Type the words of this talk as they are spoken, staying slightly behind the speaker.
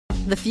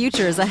The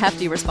future is a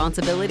hefty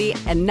responsibility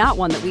and not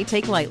one that we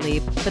take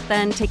lightly. But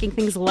then taking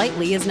things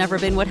lightly has never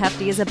been what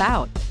Hefty is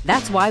about.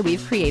 That's why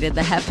we've created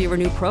the Hefty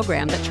Renew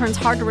program that turns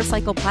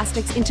hard-to-recycle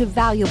plastics into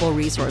valuable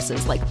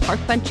resources like park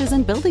benches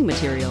and building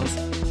materials.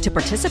 To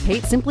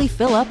participate, simply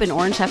fill up an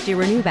orange Hefty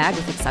Renew bag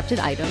with accepted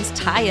items,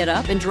 tie it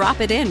up, and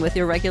drop it in with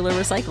your regular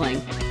recycling.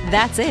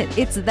 That's it.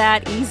 It's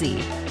that easy.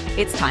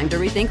 It's time to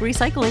rethink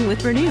recycling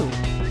with Renew.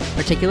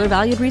 Particular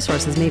valued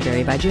resources may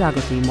vary by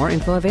geography. More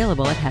info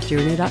available at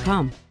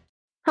heftyrenew.com.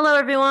 Hello,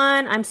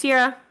 everyone. I'm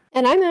Sierra.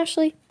 And I'm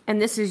Ashley.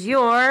 And this is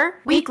your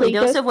Weekly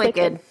Dose of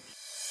Wicked.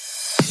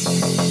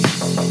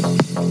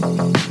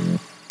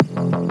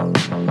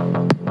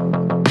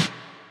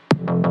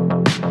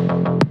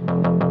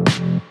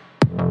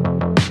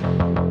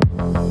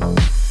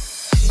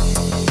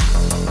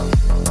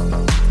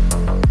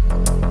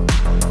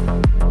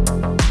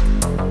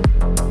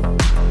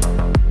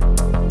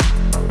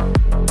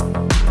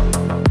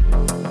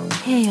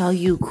 Hey, all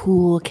you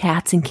cool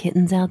cats and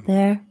kittens out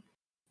there.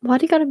 Why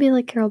do you gotta be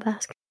like Carol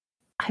Baskin?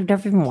 I've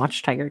never even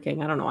watched Tiger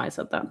King. I don't know why I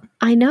said that.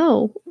 I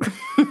know.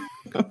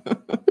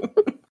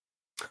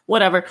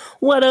 Whatever.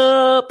 What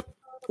up?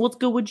 What's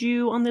good with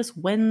you on this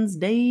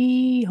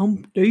Wednesday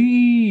hump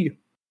day?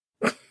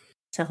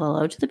 Say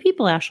hello to the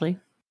people, Ashley.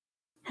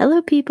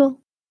 Hello, people.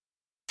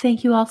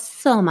 Thank you all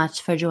so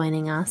much for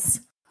joining us.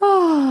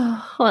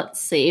 Oh, let's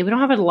see. We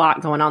don't have a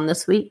lot going on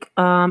this week.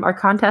 Our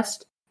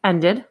contest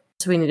ended,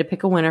 so we need to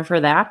pick a winner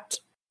for that.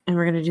 And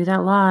we're going to do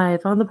that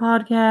live on the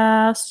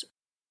podcast.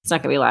 It's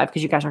not going to be live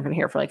because you guys aren't going to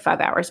hear it for like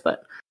 5 hours,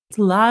 but it's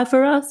live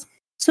for us.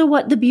 So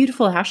what the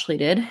beautiful Ashley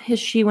did is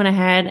she went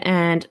ahead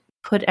and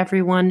put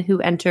everyone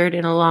who entered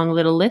in a long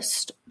little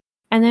list.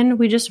 And then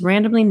we just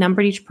randomly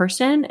numbered each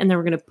person. And then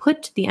we're going to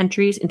put the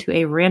entries into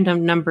a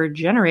random number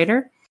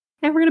generator.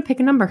 And we're going to pick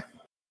a number.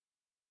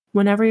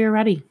 Whenever you're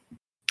ready.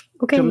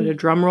 Okay. Do you want me to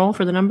drum roll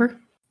for the number?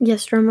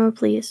 Yes, drum roll,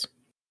 please.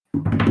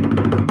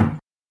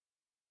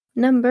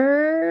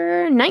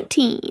 Number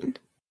 19.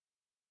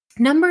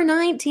 Number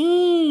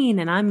 19.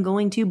 And I'm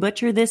going to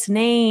butcher this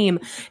name.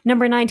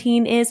 Number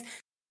 19 is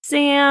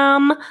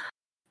Sam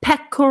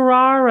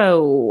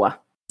Pecoraro.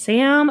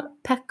 Sam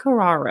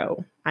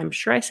Pecoraro. I'm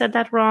sure I said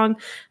that wrong.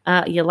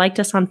 You liked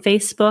us on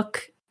Facebook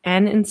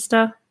and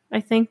Insta, I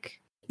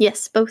think.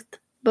 Yes, both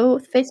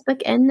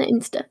Facebook and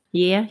Insta.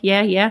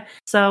 Yeah.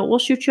 So we'll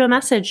shoot you a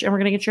message and we're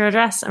going to get your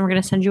address and we're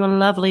going to send you a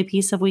lovely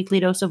piece of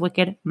Weekly Dose of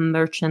Wicked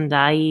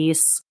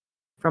merchandise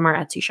from our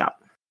Etsy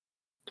shop.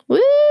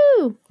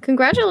 Woo!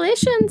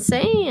 Congratulations,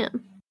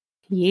 Sam.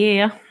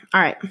 Yeah.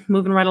 All right.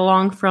 Moving right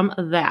along from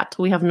that.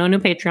 We have no new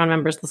Patreon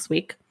members this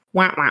week.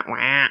 Wah, wah,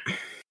 wah.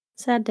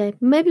 Sad day.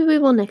 Maybe we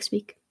will next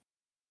week.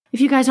 If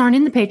you guys aren't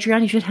in the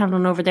Patreon, you should have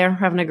one over there. We're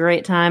having a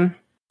great time.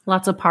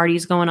 Lots of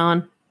parties going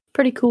on.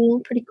 Pretty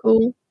cool.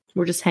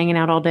 We're just hanging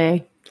out all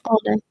day. All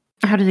day.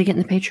 How do they get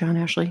in the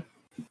Patreon, Ashley?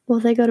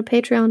 Well, they go to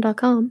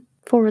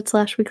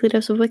patreon.com/Weekly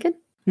Dose of Wicked.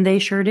 They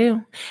sure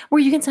do. Where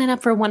you can sign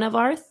up for one of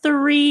our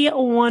 3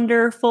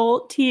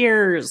 wonderful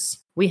tiers.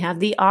 We have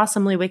the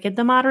Awesomely Wicked,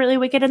 the Moderately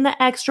Wicked, and the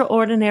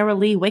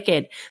Extraordinarily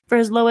Wicked. For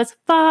as low as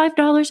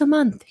 $5 a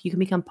month, you can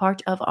become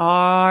part of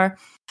our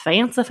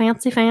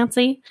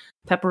fancy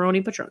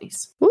pepperoni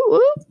patronis. Woo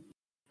woo!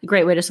 A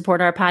great way to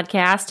support our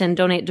podcast and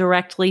donate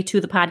directly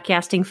to the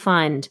podcasting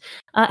fund.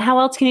 How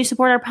else can you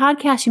support our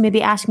podcast? You may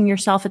be asking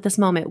yourself at this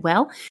moment.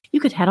 Well, you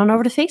could head on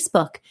over to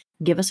Facebook.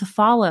 Give us a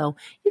follow.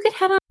 You could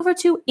head on over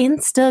to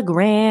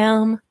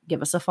Instagram.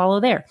 Give us a follow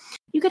there.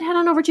 You could head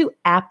on over to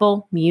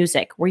Apple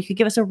Music, where you could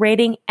give us a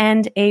rating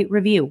and a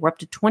review. We're up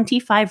to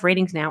 25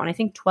 ratings now, and I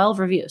think 12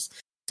 reviews.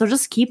 So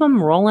just keep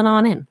them rolling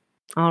on in.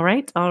 All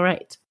right.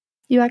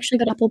 You actually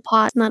got Apple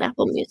Pod, not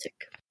Apple Music.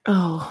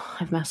 Oh,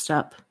 I've messed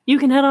up. You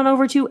can head on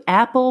over to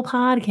Apple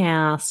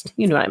Podcast.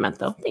 You knew what I meant,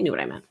 though. They knew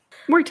what I meant.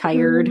 We're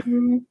tired.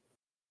 Mm-hmm.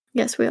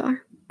 Yes, we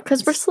are.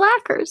 Because we're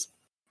slackers.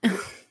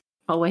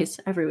 Always,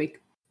 every week.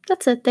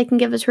 That's it. They can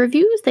give us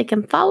reviews. They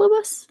can follow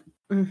us.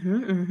 They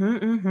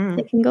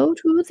can go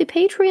to the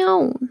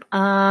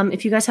Patreon.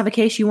 If you guys have a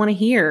case you want to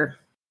hear,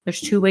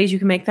 there's 2 ways you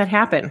can make that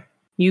happen.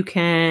 You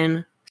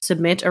can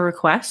submit a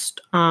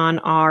request on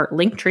our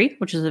Linktree,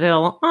 which is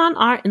available on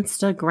our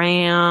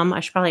Instagram.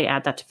 I should probably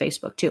add that to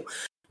Facebook too.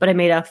 But I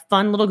made a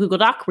fun little Google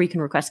Doc where you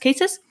can request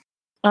cases.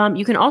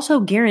 You can also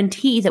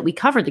guarantee that we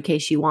covered the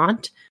case you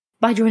want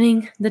by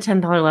joining the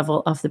 $10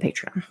 level of the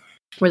Patreon,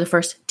 where the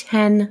first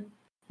 10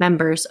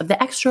 members of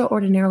the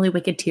Extraordinarily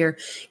Wicked tier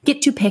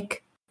get to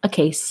pick a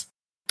case.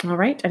 All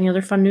right. Any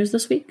other fun news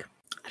this week?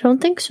 I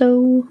don't think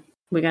so.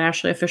 We got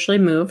actually officially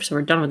moved, so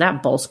we're done with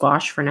that bull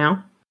squash for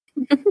now.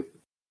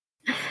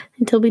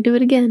 Until we do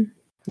it again.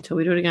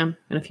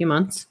 In a few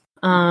months.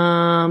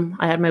 I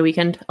had my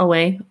weekend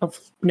away of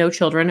no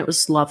children. It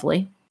was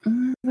lovely.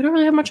 We don't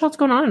really have much else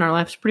going on in our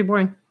lives. Pretty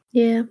boring.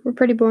 Yeah, we're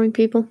pretty boring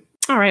people.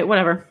 All right,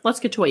 whatever. Let's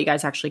get to what you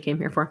guys actually came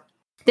here for.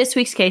 This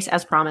week's case,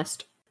 as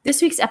promised. This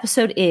week's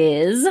episode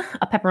is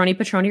a Pepperoni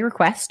Patroni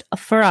request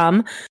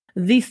from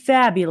the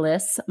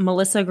fabulous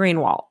Melissa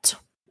Greenwalt.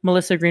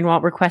 Melissa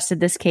Greenwalt requested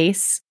this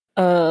case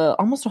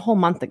almost a whole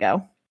month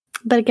ago.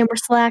 But again, we're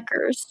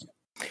slackers.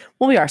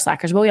 Well, we are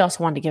slackers, but we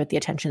also wanted to give it the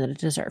attention that it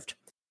deserved.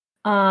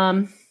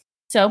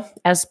 So,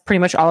 as pretty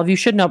much all of you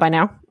should know by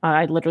now,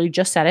 I literally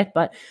just said it,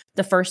 but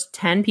the first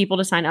 10 people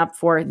to sign up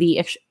for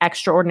the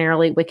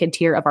extraordinarily wicked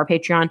tier of our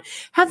Patreon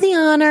have the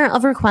honor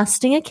of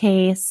requesting a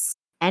case.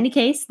 Any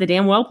case, the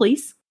damn well,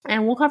 please,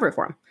 and we'll cover it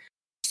for them.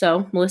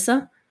 So,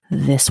 Melissa,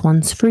 this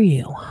one's for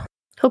you.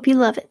 Hope you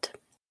love it.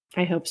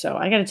 I hope so.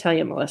 I gotta tell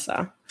you,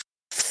 Melissa,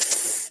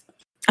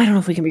 I don't know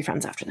if we can be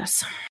friends after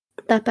this.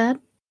 That bad?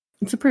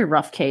 It's a pretty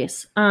rough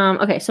case.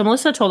 Okay, so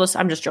Melissa told us,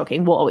 I'm just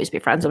joking, we'll always be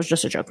friends. It was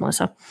just a joke,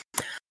 Melissa.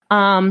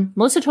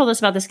 Melissa told us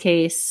about this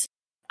case.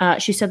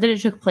 She said that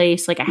it took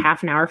place like a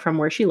half an hour from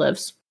where she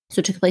lives. So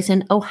it took place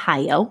in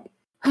Ohio.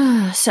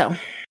 So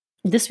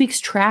this week's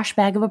trash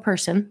bag of a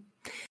person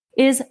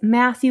is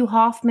Matthew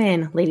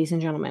Hoffman, ladies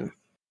and gentlemen.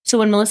 So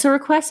when Melissa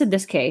requested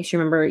this case, you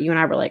remember you and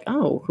I were like,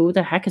 oh, who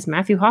the heck is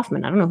Matthew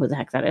Hoffman? I don't know who the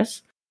heck that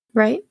is.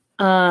 Right.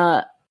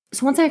 So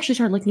once I actually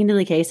started looking into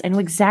the case, I know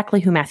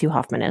exactly who Matthew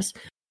Hoffman is.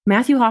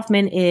 Matthew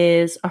Hoffman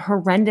is a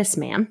horrendous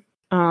man.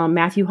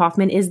 Matthew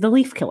Hoffman is the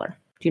leaf killer.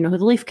 Do you know who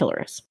the leaf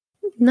killer is?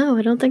 No,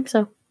 I don't think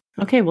so.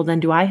 Okay, well then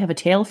do I have a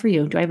tale for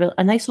you? Do I have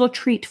a nice little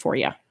treat for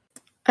you?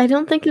 I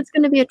don't think it's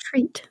going to be a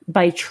treat.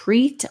 By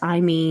treat, I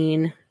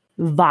mean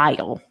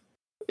vile.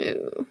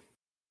 Ew.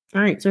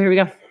 All right, so here we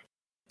go.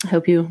 I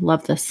hope you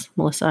love this,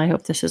 Melissa. I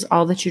hope this is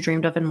all that you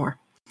dreamed of and more.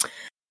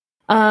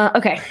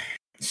 Okay,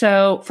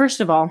 so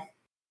first of all,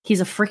 he's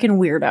a freaking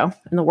weirdo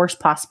in the worst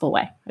possible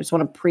way. I just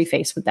want to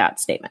preface with that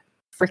statement.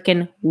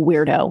 Freaking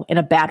weirdo in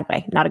a bad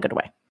way, not a good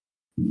way.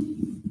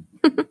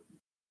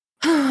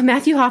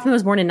 Matthew Hoffman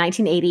was born in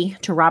 1980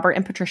 to Robert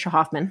and Patricia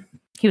Hoffman.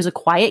 He was a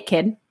quiet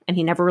kid, and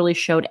he never really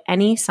showed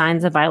any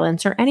signs of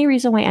violence or any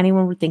reason why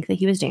anyone would think that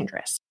he was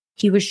dangerous.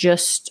 He was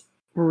just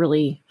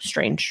really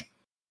strange.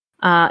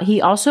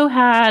 He also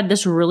had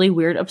this really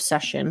weird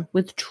obsession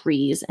with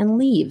trees and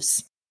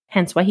leaves,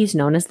 hence why he's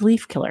known as the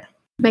leaf killer.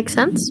 Makes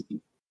sense.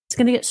 It's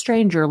going to get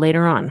stranger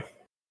later on.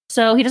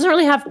 So he doesn't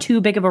really have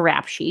too big of a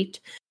rap sheet.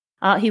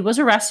 He was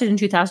arrested in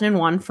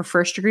 2001 for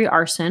first-degree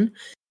arson,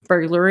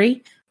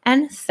 burglary,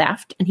 and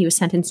theft, and he was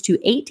sentenced to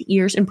 8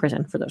 years in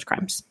prison for those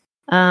crimes.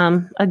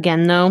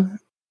 Again, though,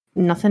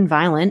 nothing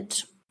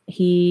violent.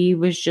 He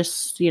was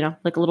just,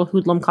 like a little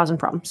hoodlum causing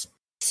problems.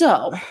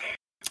 So,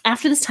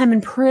 after this time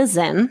in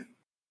prison,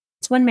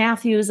 it's when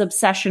Matthew's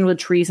obsession with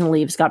trees and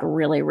leaves got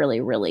really,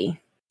 really,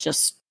 really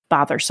just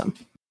bothersome.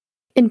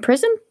 In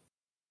prison?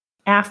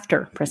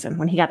 After prison,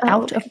 when he got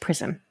out of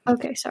prison.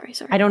 Okay, sorry.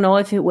 I don't know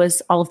if it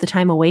was all of the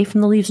time away from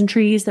the leaves and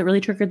trees that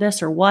really triggered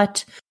this or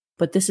what,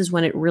 but this is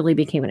when it really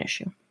became an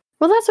issue.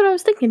 Well, that's what I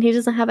was thinking. He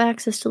doesn't have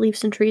access to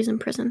leaves and trees in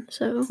prison,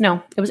 so...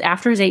 No, it was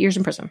after his 8 years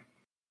in prison.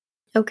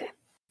 Okay.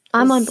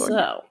 I'm on board.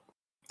 So,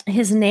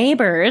 his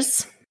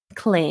neighbors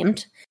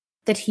claimed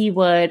that he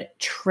would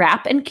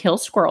trap and kill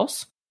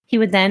squirrels. He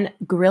would then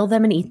grill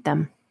them and eat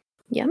them.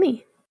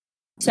 Yummy.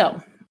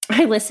 So,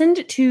 I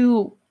listened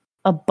to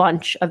a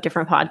bunch of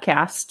different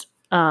podcasts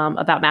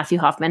about Matthew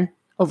Hoffman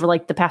over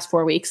like the past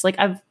 4 weeks. Like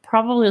I've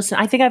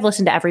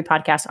listened to every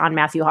podcast on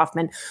Matthew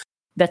Hoffman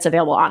that's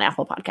available on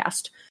Apple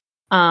Podcast.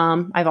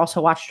 I've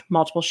also watched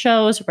multiple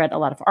shows, read a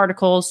lot of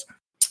articles.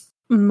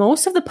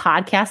 Most of the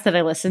podcasts that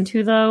I listened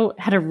to, though,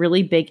 had a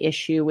really big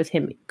issue with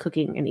him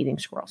cooking and eating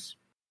squirrels.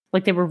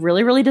 Like they were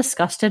really, really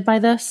disgusted by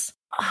this.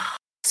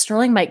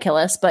 Sterling might kill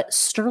us, but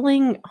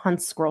Sterling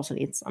hunts squirrels and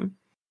eats them.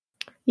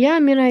 Yeah, I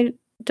mean, I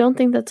don't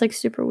think that's like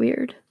super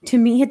weird. To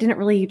me, it didn't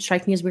really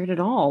strike me as weird at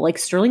all. Like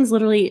Sterling is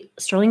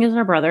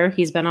our brother.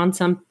 He's been on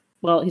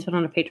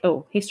a page.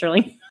 Oh, hey,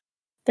 Sterling.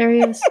 There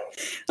he is.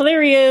 Well,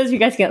 there he is. You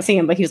guys can't see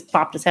him, but he's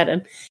popped his head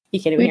in. He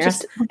can't even hear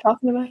us. I'm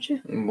talking about you.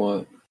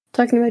 What?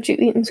 Talking about you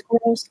eating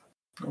squirrels.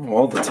 Oh,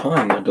 all the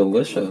time. They're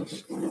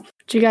delicious.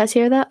 Did you guys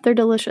hear that? They're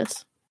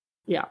delicious.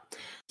 Yeah.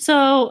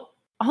 So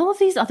all of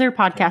these other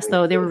podcasts,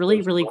 though, they were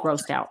really, really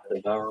grossed out.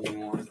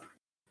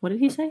 What did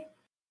he say?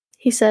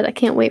 He said, I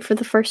can't wait for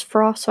the first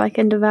frost so I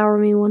can devour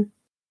me one.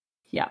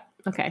 Yeah.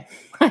 Okay.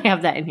 I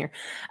have that in here.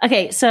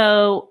 Okay.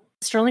 So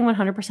Sterling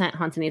 100%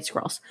 hunts and eats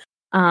squirrels.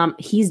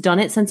 He's done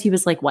it since he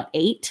was like,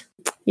 8?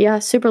 Yeah,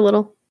 super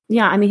little.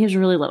 Yeah, I mean, he was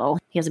really little.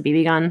 He has a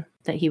BB gun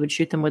that he would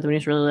shoot them with when he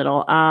was really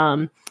little.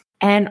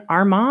 And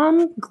our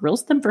mom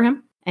grills them for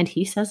him, and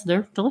he says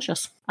they're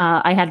delicious.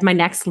 I had my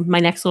next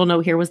little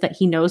note here was that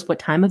he knows what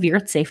time of year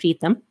it's safe to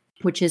eat them,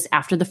 which is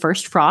after the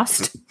first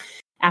frost.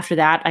 After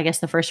that, I guess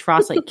the first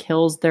frost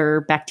kills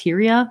their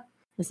bacteria.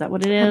 Is that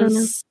what it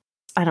is?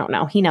 I don't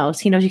know. He knows.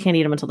 He knows you can't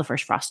eat them until the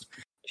first frost.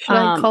 Should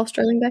I call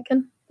Sterling back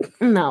in?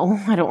 No,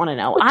 I don't want to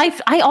know.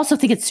 I also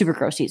think it's super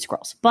gross to eat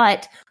squirrels,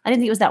 but I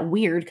didn't think it was that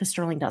weird because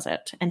Sterling does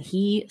it, and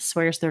he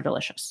swears they're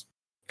delicious.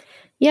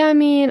 Yeah, I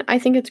mean, I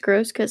think it's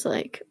gross because,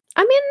 not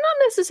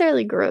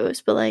necessarily gross,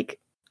 but,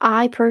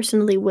 I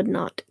personally would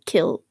not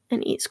kill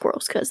and eat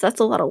squirrels because that's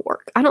a lot of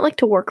work. I don't like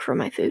to work for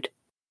my food.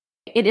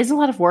 It is a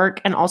lot of work,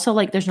 and also,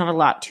 there's not a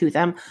lot to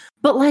them.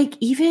 But,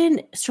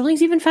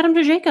 Sterling's even fed them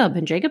to Jacob,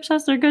 and Jacob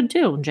says they're good,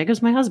 too, and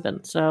Jacob's my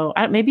husband. So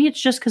maybe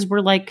it's just because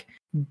we're,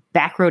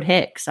 back road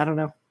hicks. I don't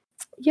know.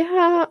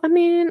 Yeah, I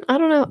mean, I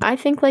don't know. I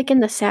think like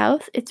in the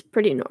South, it's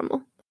pretty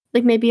normal.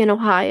 Like maybe in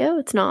Ohio,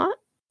 it's not.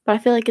 But I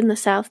feel like in the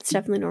South, it's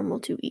definitely normal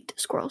to eat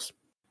squirrels.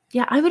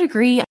 Yeah, I would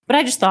agree. But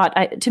I just thought,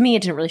 to me,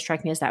 it didn't really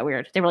strike me as that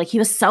weird. They were like, he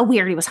was so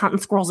weird. He was hunting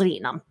squirrels and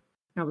eating them.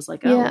 And I was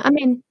like, oh. Yeah, I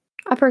mean,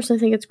 I personally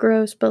think it's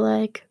gross, but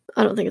like,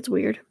 I don't think it's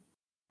weird.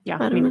 Yeah,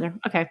 I me don't know. neither.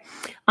 Okay.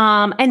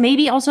 And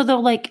maybe also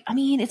though, like, I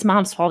mean, it's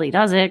mom's fault he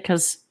does it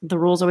because the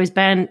rule's always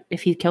been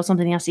if he kills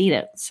something, he has to eat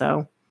it.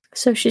 So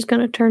she's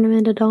gonna turn him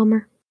into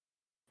Dahmer.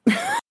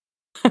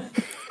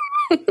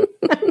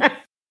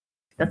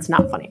 that's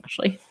not funny,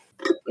 actually.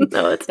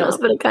 No, it's That not, was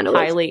but it kind of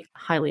was.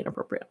 highly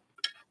inappropriate.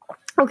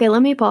 Okay,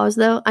 let me pause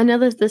though. I know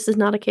that this is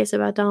not a case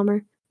about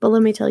Dahmer, but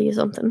let me tell you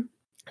something.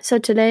 So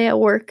today at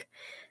work,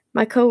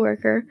 my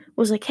coworker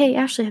was like, "Hey,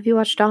 Ashley, have you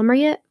watched Dahmer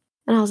yet?"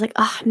 And I was like,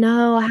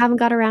 no, I haven't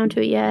got around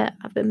to it yet.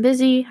 I've been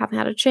busy, haven't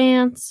had a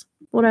chance,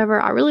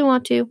 whatever. I really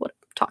want to. What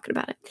talking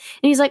about it?"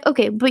 And he's like,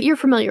 "Okay, but you're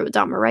familiar with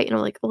Dahmer, right?" And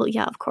I'm like, "Well,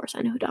 yeah, of course,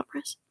 I know who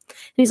Dahmer is." And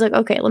he's like,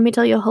 "Okay, let me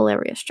tell you a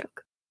hilarious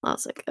joke." I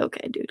was like,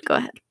 "Okay, dude, go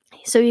ahead."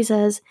 So he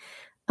says,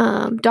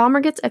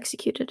 Dahmer gets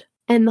executed,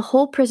 and the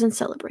whole prison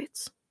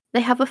celebrates.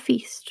 They have a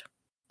feast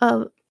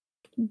of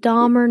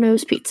Dahmer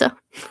nose pizza.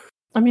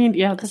 I mean,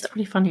 yeah, that's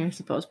pretty funny, I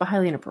suppose, but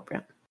highly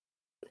inappropriate.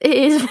 It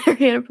is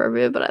very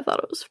inappropriate, but I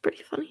thought it was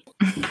pretty funny.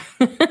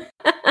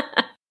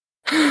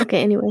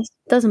 Okay,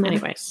 doesn't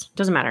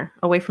matter.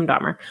 Away from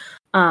Dahmer.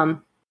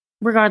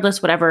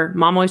 Regardless, whatever.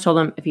 Mom always told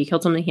him if he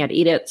killed something, he had to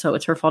eat it. So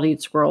it's her fault to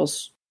eat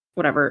squirrels.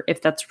 Whatever.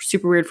 If that's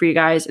super weird for you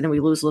guys and then we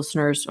lose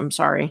listeners, I'm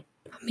sorry.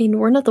 I mean,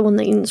 we're not the one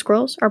that eating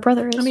squirrels. Our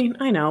brother is. I mean,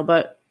 I know,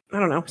 but I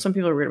don't know. Some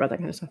people are weird about that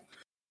kind of stuff.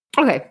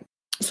 Okay.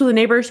 So the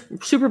neighbors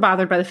super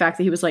bothered by the fact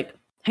that he was like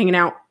hanging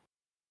out,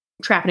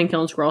 trapping and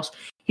killing squirrels.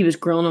 He was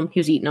grilling them. He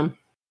was eating them.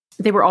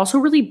 They were also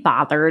really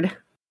bothered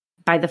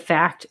by the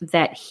fact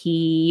that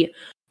he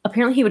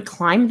would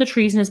climb the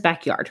trees in his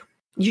backyard.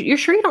 You're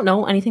sure you don't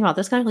know anything about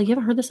this guy? Like, you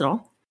haven't heard this at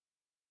all?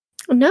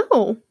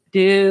 No.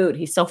 Dude,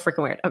 he's so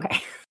freaking weird. Okay.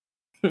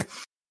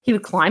 He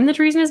would climb the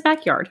trees in his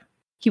backyard.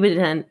 He would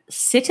then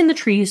sit in the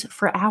trees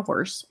for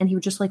hours, and he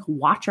would just like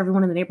watch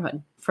everyone in the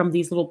neighborhood from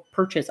these little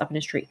perches up in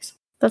his trees.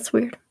 That's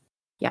weird.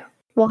 Yeah.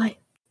 Why?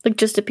 Like,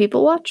 just to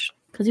people watch?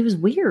 Because he was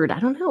weird. I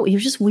don't know. He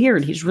was just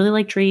weird. He just really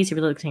liked trees. He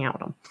really liked to hang out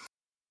with them.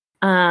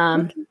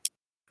 Okay.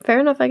 Fair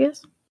enough, I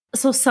guess.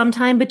 So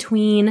sometime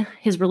between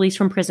his release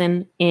from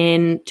prison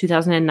in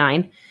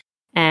 2009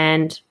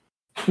 and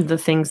the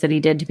things that he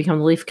did to become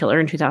the leaf killer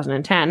in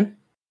 2010,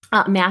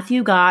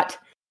 Matthew got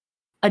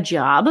a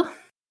job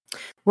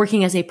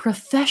working as a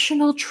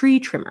professional tree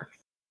trimmer.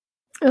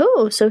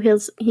 Oh, so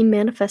he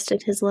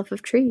manifested his love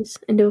of trees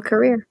into a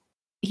career.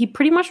 He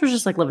pretty much was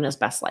just like living his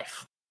best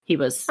life. He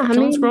was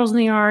killing squirrels in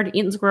the yard,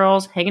 eating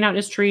squirrels, hanging out in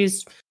his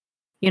trees,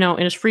 in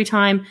his free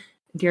time.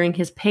 During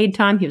his paid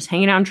time, he was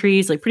hanging out in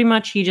trees. Like, pretty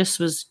much, he just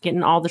was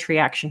getting all the tree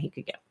action he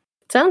could get.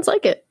 Sounds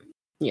like it.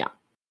 Yeah.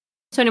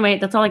 So anyway,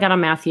 that's all I got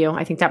on Matthew.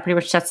 I think that pretty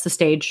much sets the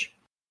stage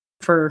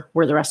for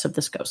where the rest of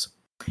this goes.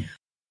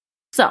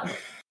 So,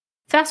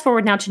 fast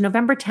forward now to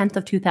November 10th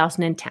of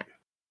 2010.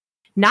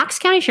 Knox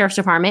County Sheriff's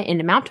Department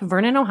in Mount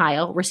Vernon,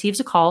 Ohio,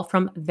 receives a call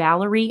from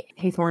Valerie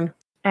Haythorne.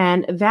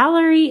 And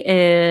Valerie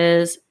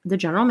is the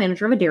general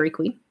manager of a Dairy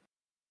Queen.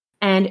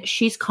 And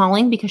she's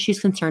calling because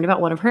she's concerned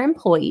about one of her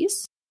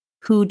employees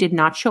who did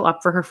not show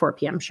up for her 4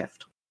 p.m.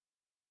 shift.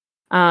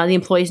 The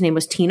employee's name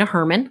was Tina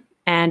Herman,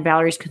 and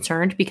Valerie's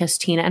concerned because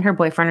Tina and her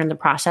boyfriend are in the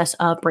process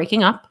of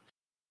breaking up.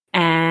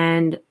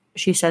 And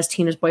she says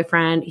Tina's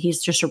boyfriend,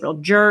 he's just a real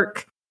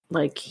jerk.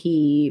 Like,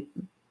 he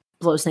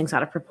blows things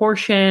out of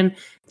proportion.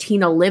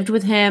 Tina lived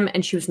with him,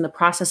 and she was in the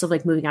process of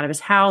like moving out of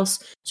his house.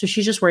 So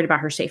she's just worried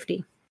about her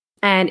safety.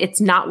 And it's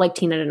not like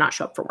Tina did not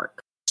show up for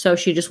work. So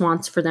she just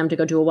wants for them to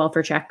go do a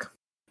welfare check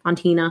on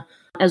Tina,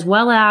 as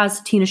well as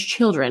Tina's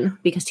children,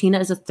 because Tina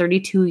is a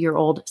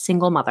 32-year-old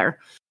single mother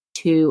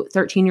to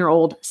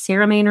 13-year-old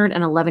Sarah Maynard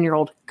and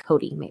 11-year-old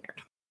Cody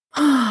Maynard.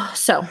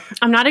 So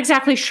I'm not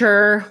exactly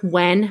sure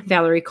when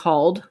Valerie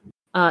called.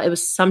 It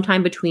was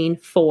sometime between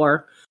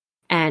 4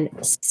 and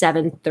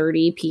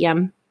 7:30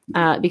 p.m.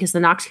 Because the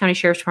Knox County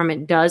Sheriff's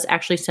Department does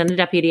actually send a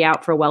deputy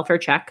out for a welfare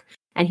check,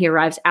 and he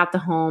arrives at the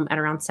home at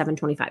around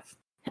 7:25.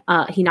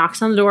 He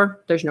knocks on the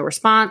door. There's no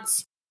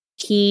response.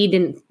 He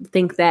didn't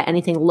think that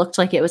anything looked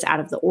like it was out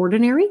of the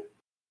ordinary.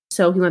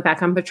 So he went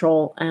back on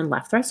patrol and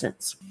left the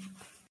residence.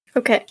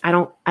 Okay. I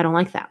don't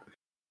like that.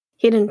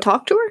 He didn't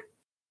talk to her?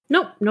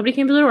 Nope. Nobody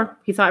came to the door.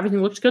 He thought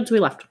everything looked good, so he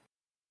left.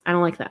 I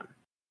don't like that.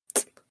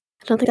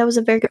 I don't think that was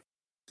a very good...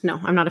 No,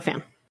 I'm not a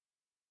fan.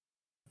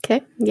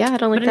 Okay. Yeah, I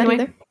don't like that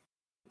either.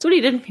 That's what he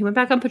did. He went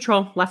back on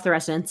patrol, left the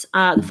residence.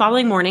 The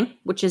following morning,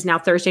 which is now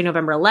Thursday,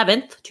 November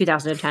 11th,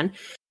 2010,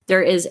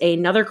 there is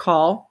another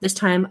call, this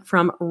time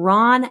from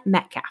Ron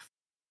Metcalf.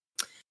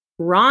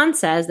 Ron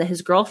says that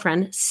his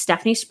girlfriend,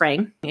 Stephanie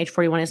Sprang, age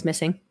 41, is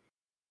missing.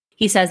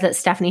 He says that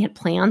Stephanie had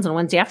plans on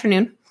Wednesday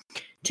afternoon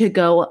to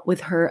go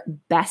with her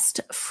best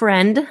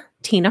friend,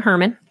 Tina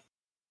Herman,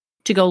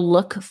 to go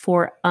look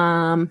for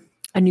a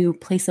new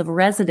place of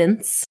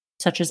residence,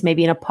 such as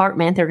maybe an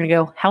apartment. They're going to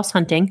go house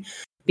hunting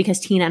because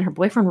Tina and her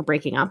boyfriend were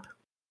breaking up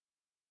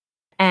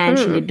and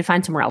she needed to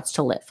find somewhere else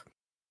to live.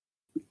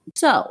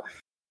 So,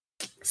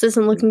 this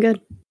isn't looking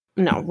good.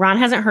 No, Ron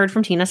hasn't heard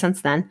from Tina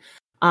since then.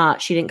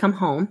 She didn't come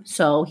home,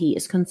 so he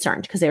is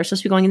concerned because they were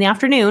supposed to be going in the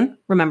afternoon,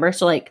 remember?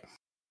 So, like,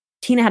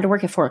 Tina had to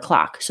work at 4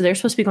 o'clock. So they're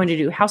supposed to be going to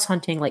do house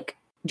hunting, like,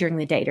 during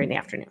the day, during the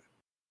afternoon.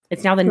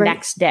 It's now the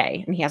next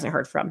day, and he hasn't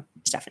heard from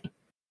Stephanie.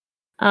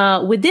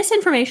 With this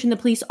information, the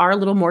police are a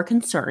little more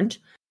concerned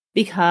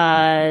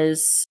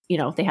because, you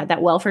know, they had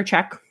that welfare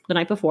check the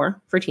night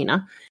before for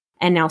Tina,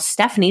 and now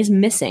Stephanie's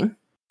missing,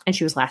 and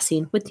she was last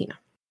seen with Tina.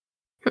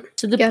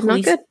 So the police,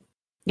 not good.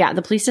 Yeah,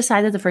 the police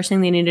decided the first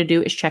thing they need to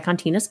do is check on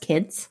Tina's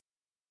kids.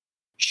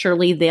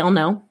 Surely they'll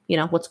know, you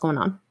know, what's going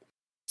on.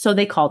 So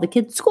they call the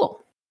kids'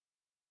 school.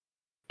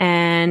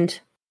 And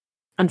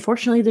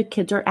unfortunately, the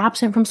kids are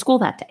absent from school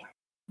that day.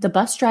 The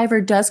bus driver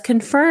does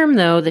confirm,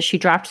 though, that she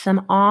dropped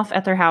them off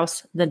at their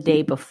house the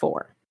day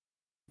before.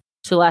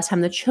 So the last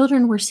time the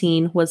children were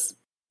seen was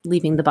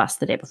leaving the bus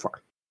the day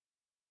before.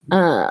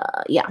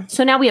 Yeah.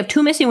 So now we have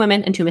 2 missing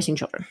women and 2 missing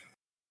children.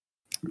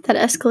 That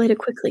escalated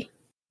quickly.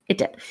 It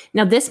did.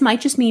 Now, this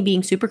might just me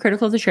being super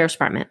critical of the sheriff's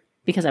department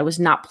because I was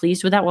not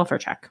pleased with that welfare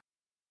check.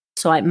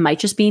 So it might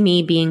just be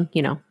me being,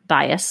 you know,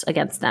 biased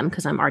against them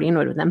because I'm already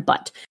annoyed with them.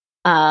 But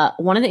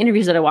one of the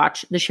interviews that I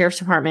watched, the sheriff's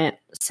department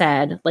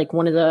said, like,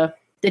 one of the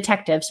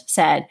detectives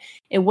said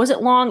it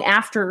wasn't long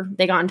after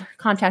they got in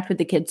contact with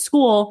the kids'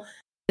 school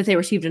that they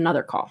received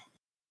another call.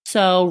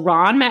 So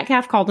Ron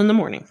Metcalf called in the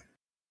morning.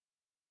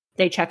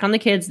 They check on the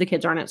kids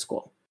aren't at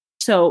school.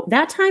 So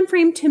that time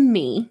frame to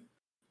me,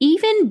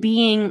 even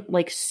being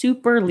like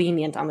super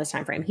lenient on this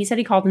time frame, he said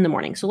he called in the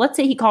morning. So let's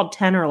say he called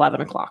 10 or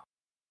 11 o'clock.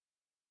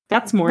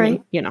 That's morning,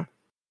 right. You know.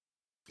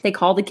 They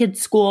call the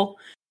kids' school.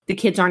 The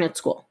kids aren't at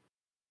school.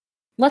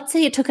 Let's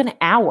say it took an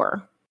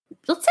hour.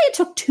 Let's say it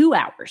took 2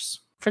 hours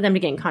for them to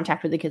get in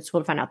contact with the kids' school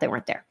to find out they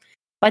weren't there.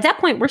 By that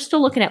point, we're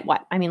still looking at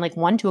what? I mean, like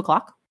 1, 2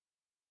 o'clock?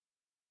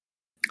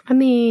 I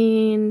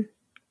mean,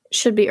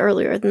 should be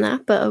earlier than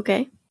that, but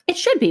okay. It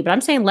should be, but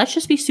I'm saying let's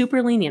just be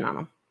super lenient on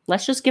them.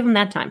 Let's just give them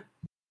that time.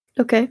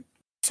 Okay.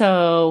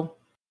 So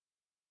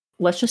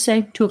let's just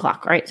say 2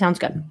 o'clock. All right, sounds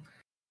good.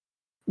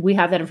 We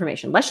have that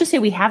information. Let's just say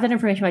we have that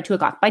information by 2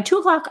 o'clock. By 2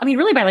 o'clock, I mean,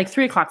 really by like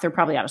 3 o'clock, they're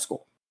probably out of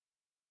school.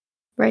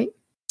 Right.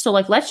 So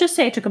like, let's just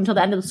say it took them till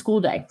the end of the school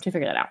day to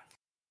figure that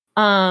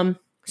out.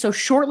 So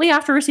shortly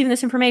after receiving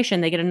this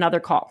information, they get another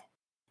call.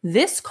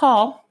 This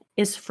call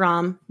is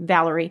from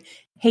Valerie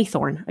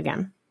Haythorne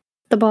again.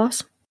 The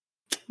boss?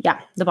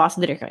 Yeah, the boss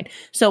of the Dairy Queen.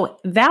 So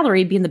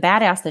Valerie, being the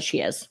badass that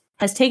she is,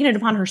 has taken it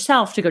upon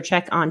herself to go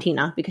check on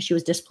Tina because she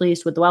was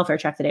displeased with the welfare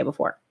check the day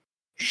before.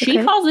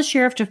 She calls the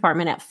sheriff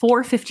department at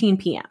 4:15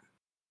 p.m.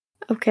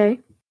 Okay.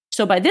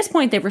 So by this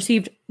point, they've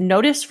received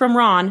notice from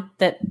Ron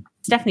that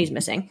Stephanie's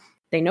missing.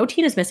 They know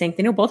Tina's missing.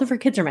 They know both of her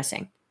kids are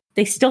missing.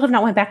 They still have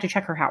not went back to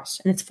check her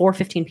house, and it's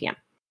 4:15 p.m.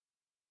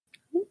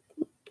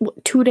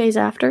 2 days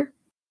after?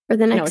 Or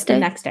the next day? No, it's the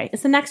next day.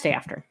 It's the next day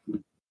after.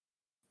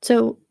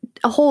 So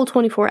a whole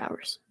 24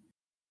 hours.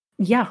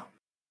 Yeah.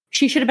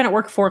 She should have been at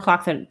work 4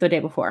 o'clock the day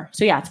before.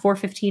 So yeah, it's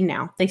 4:15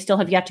 now. They still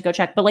have yet to go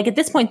check. But like at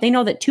this point, they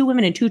know that 2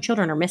 women and 2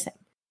 children are missing.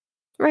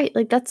 Right.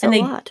 Like that's a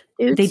lot.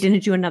 Dudes. They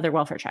didn't do another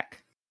welfare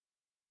check.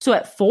 So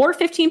at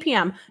 4:15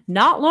 p.m.,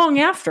 not long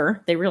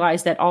after they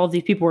realized that all of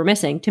these people were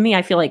missing, to me,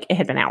 I feel like it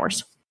had been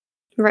hours.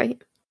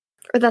 Right.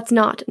 Or that's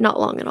not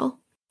long at all.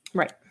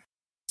 Right.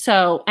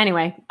 So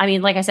anyway, I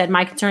mean, like I said,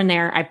 my concern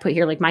there, I put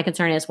here, like my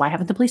concern is why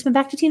haven't the police been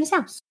back to Tina's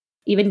house?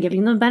 Even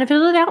giving them the benefit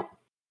of the doubt.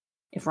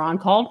 If Ron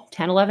called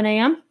 10, 11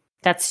 a.m.,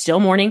 that's still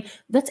morning.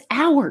 That's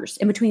hours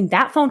in between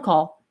that phone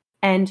call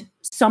and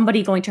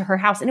somebody going to her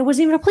house. And it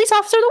wasn't even a police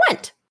officer that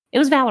went. It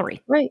was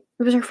Valerie. Right.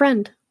 It was her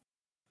friend.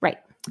 Right.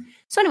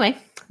 So anyway,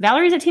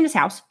 Valerie's at Tina's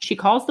house. She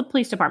calls the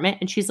police department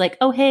and she's like,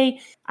 oh, hey,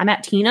 I'm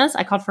at Tina's.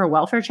 I called for a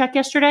welfare check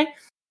yesterday.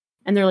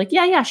 And they're like,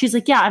 yeah. She's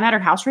like, yeah, I'm at her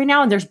house right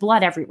now and there's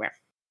blood everywhere.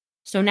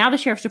 So now the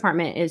sheriff's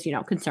department is,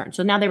 concerned.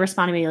 So now they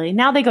respond immediately.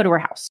 Now they go to her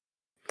house.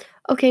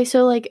 Okay,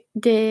 so like,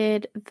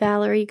 did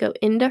Valerie go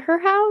into her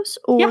house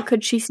or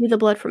could she see the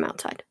blood from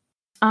outside?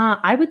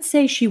 I would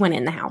say she went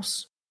in the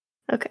house.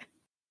 Okay.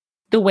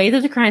 The way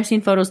that the crime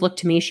scene photos looked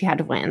to me, she had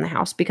to went in the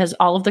house because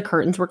all of the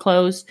curtains were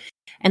closed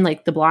and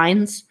like the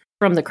blinds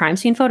from the crime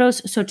scene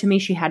photos. So to me,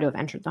 she had to have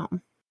entered the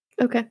home.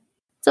 Okay.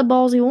 It's a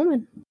ballsy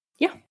woman.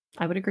 Yeah,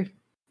 I would agree.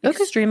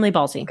 Okay. Extremely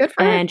ballsy. Good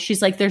for her. And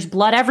she's like, there's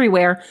blood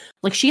everywhere.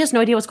 Like she has no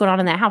idea what's going on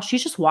in that house.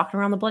 She's just walking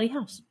around the bloody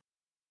house.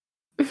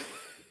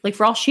 Like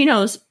for all she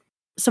knows,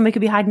 somebody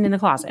could be hiding in the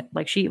closet.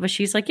 Like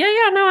she's like,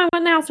 yeah, no, I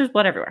went in the house. There's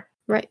blood everywhere.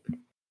 Right.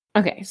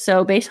 Okay.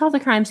 So based off the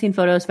crime scene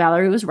photos,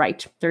 Valerie was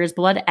right. There is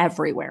blood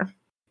everywhere.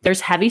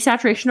 There's heavy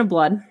saturation of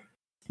blood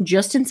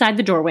just inside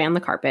the doorway on the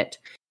carpet,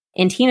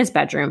 in Tina's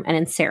bedroom, and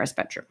in Sarah's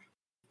bedroom.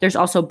 There's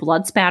also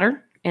blood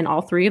spatter in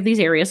all 3 of these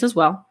areas as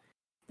well.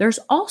 There's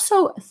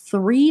also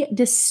 3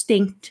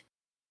 distinct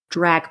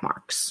drag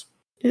marks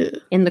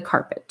in the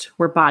carpet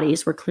where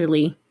bodies were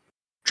clearly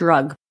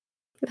drugged.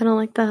 I don't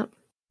like that.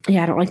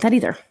 Yeah, I don't like that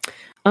either.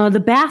 The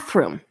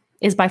bathroom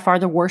is by far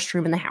the worst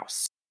room in the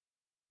house.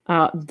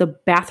 The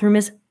bathroom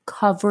is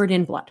covered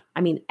in blood.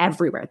 I mean,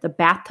 everywhere. The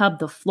bathtub,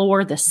 the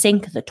floor, the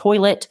sink, the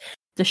toilet,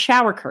 the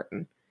shower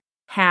curtain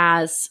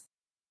has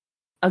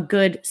a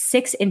good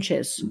 6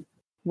 inches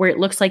where it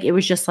looks like it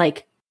was just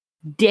like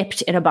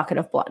dipped in a bucket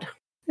of blood.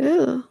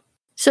 Ew.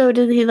 So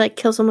did he like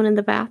kill someone in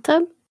the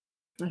bathtub?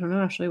 I don't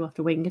know. Actually, we'll have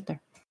to wait and get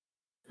there.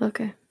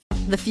 Okay.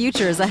 The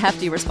future is a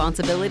hefty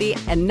responsibility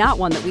and not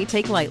one that we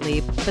take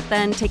lightly. But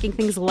then taking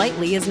things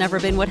lightly has never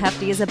been what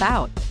Hefty is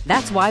about.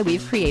 That's why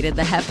we've created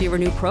the Hefty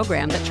Renew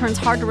program that turns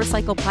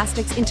hard-to-recycle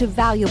plastics into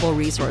valuable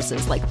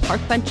resources like park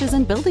benches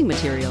and building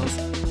materials.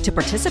 To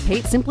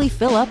participate, simply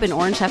fill up an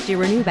orange Hefty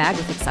Renew bag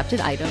with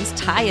accepted items,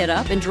 tie it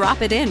up, and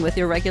drop it in with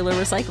your regular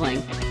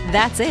recycling.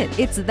 That's it.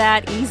 It's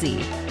that easy.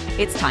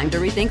 It's time to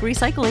rethink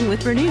recycling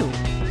with Renew.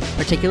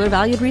 Particular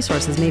valued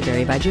resources may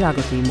vary by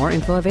geography. More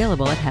info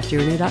available at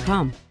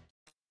heftyrenew.com.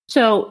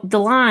 So the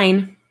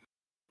line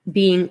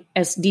being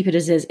as deep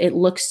as it is, it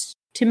looks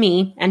to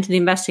me and to the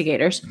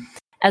investigators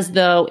as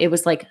though it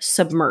was like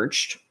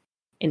submerged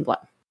in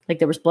blood. Like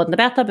there was blood in the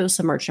bathtub, it was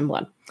submerged in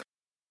blood.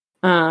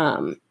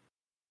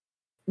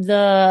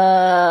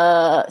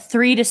 The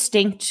 3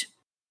 distinct,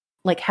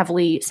 like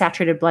heavily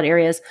saturated blood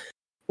areas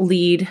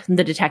lead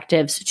the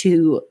detectives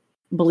to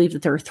believe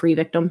that there were 3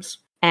 victims.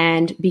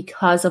 And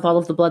because of all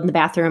of the blood in the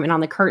bathroom and on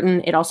the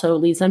curtain, it also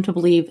leads them to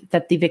believe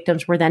that the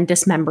victims were then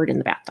dismembered in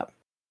the bathtub.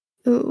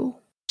 Ooh.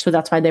 So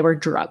that's why they were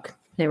drugged.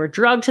 They were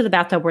drugged to the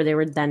bathtub where they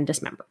were then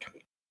dismembered.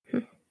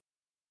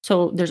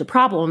 So there's a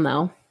problem,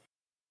 though.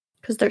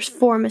 Because there's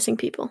 4 missing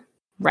people.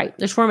 Right.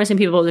 There's 4 missing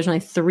people. There's only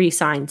 3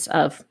 signs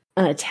of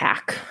an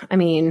attack. I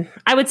mean,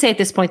 I would say at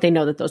this point they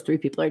know that those 3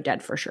 people are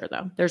dead for sure,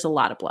 though. There's a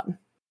lot of blood.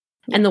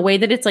 And the way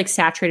that it's like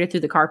saturated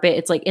through the carpet,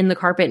 it's like in the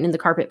carpet and in the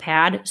carpet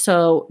pad.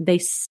 So they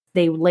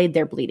laid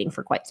there bleeding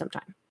for quite some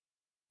time.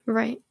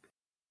 Right.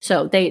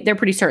 So they're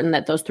pretty certain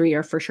that those 3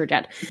 are for sure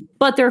dead.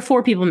 But there are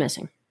 4 people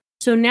missing.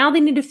 So now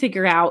they need to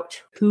figure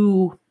out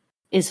who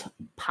is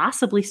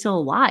possibly still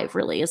alive,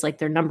 really, is like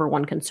their number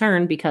one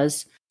concern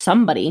because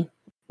somebody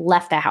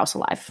left that house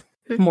alive,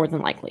 more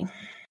than likely.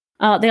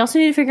 They also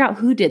need to figure out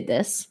who did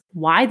this,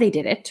 why they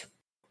did it,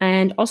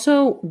 and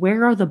also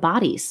where are the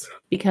bodies?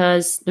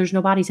 Because there's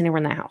no bodies anywhere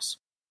in that house.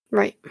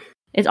 Right.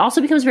 It also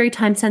becomes a very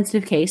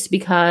time-sensitive case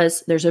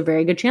because there's a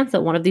very good chance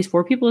that one of these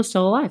 4 people is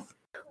still alive.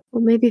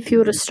 Well, maybe if you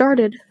would have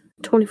started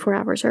 24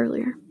 hours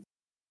earlier.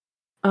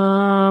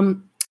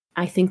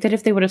 I think that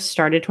if they would have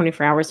started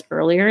 24 hours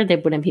earlier, they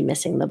wouldn't be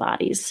missing the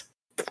bodies.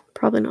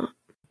 Probably not.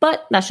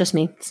 But that's just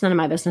me. It's none of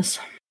my business.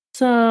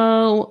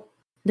 So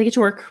they get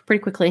to work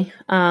pretty quickly.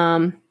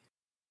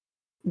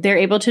 They're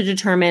able to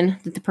determine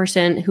that the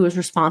person who was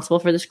responsible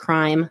for this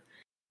crime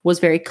was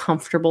very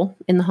comfortable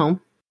in the home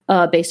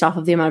based off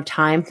of the amount of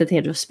time that they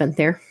had to have spent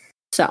there.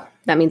 So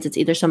that means it's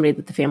either somebody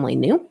that the family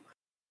knew,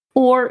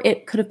 or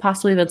it could have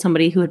possibly been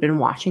somebody who had been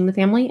watching the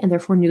family and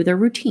therefore knew their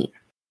routine.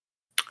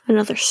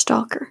 Another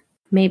stalker.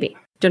 Maybe.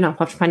 Don't know.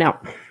 We'll have to find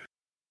out.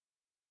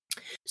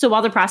 So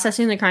while they're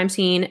processing the crime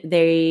scene,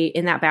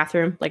 in that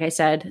bathroom, like I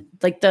said,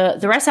 like the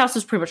rest of the house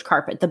is pretty much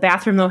carpet. The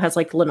bathroom, though, has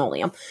like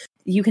linoleum.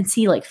 You can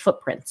see like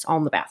footprints all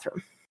in the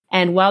bathroom.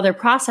 And while they're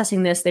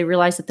processing this, they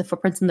realize that the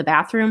footprints in the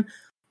bathroom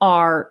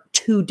are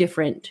 2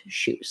 different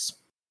shoes.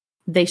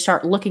 They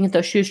start looking at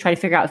those shoes, trying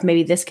to figure out if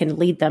maybe this can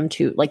lead them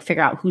to like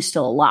figure out who's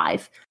still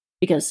alive.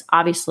 Because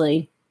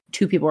obviously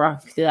 2 people were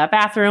walking through that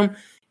bathroom.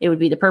 It would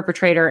be the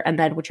perpetrator and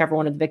then whichever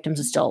one of the victims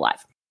is still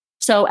alive.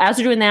 So as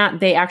they're doing that,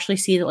 they actually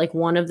see that like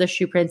one of the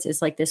shoe prints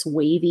is like this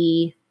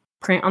wavy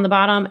print on the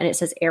bottom and it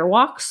says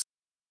Airwalks.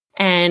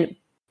 And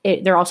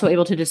they're also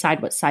able to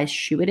decide what size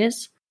shoe it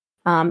is.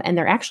 And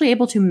they're actually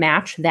able to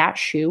match that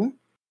shoe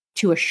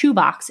to a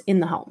shoebox in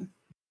the home.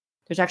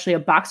 There's actually a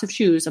box of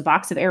shoes, a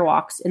box of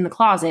Airwalks in the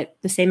closet,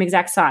 the same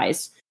exact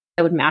size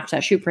that would match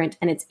that shoe print.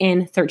 And it's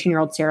in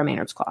 13-year-old Sarah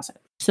Maynard's closet.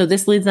 So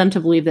this leads them to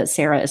believe that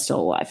Sarah is still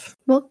alive.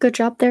 Well, good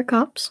job there,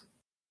 cops.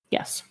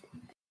 Yes.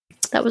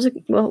 That was a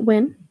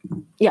win.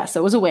 Yes,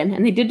 it was a win.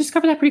 And they did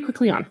discover that pretty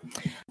quickly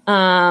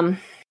on.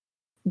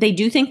 They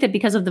do think that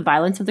because of the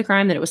violence of the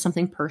crime, that it was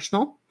something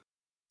personal.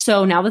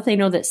 So now that they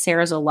know that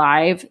Sarah's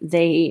alive,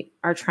 they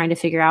are trying to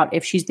figure out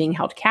if she's being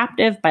held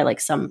captive by like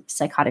some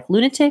psychotic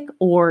lunatic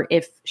or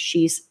if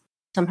she's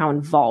somehow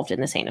involved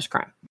in this heinous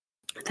crime.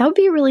 That would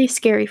be really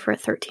scary for a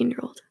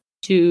 13-year-old.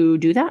 To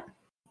do that?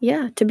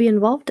 Yeah, to be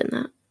involved in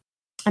that.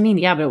 I mean,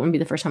 yeah, but it wouldn't be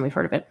the first time we've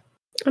heard of it.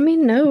 I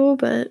mean, no,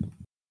 but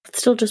it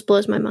still just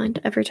blows my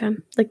mind every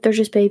time. Like, they're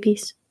just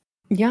babies.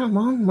 Yeah,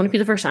 well, wouldn't be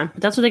the first time.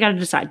 But that's what they got to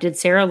decide. Did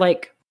Sarah,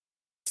 like,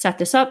 set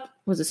this up?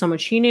 Was it someone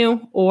she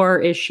knew? Or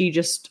is she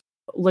just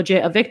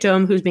legit a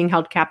victim who's being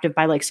held captive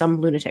by, like, some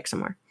lunatic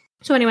somewhere?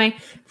 So anyway,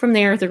 from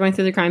there, they're going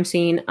through the crime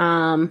scene.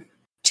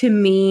 To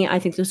me, I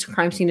think this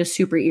crime scene is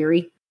super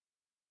eerie.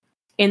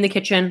 In the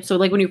kitchen. So,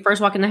 like, when you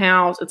first walk in the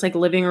house, it's, like,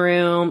 living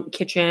room,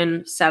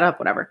 kitchen, setup,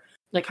 whatever.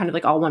 Like, kind of,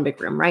 like, all one big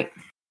room, right?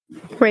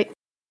 Right.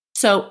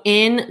 So,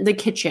 in the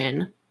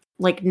kitchen,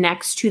 like,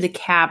 next to the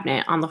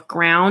cabinet on the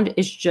ground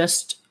is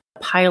just a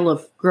pile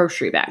of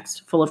grocery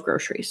bags full of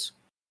groceries.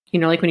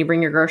 You know, like, when you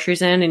bring your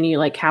groceries in and you,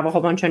 like, have a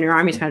whole bunch on your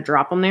arm, you just kind of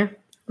drop them there.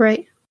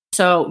 Right.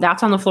 So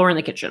that's on the floor in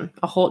the kitchen.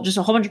 Just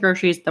a whole bunch of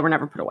groceries that were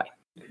never put away.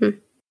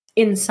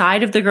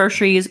 Inside of the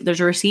groceries, there's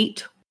a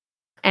receipt,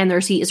 and the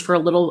receipt is for a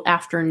little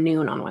after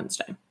noon on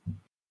Wednesday.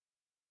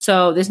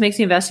 So this makes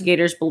the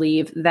investigators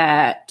believe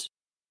that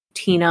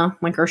Tina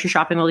went grocery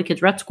shopping while the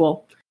kids were at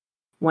school.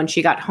 When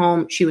she got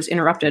home, she was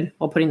interrupted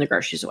while putting the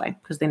groceries away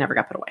because they never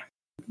got put away.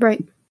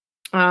 Right.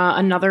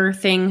 Another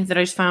thing that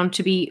I just found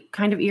to be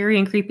kind of eerie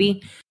and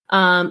creepy,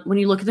 when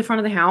you look at the front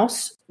of the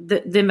house,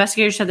 the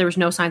investigators said there was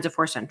no signs of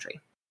forced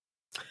entry.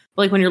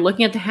 But like when you're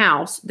looking at the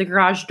house, the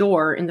garage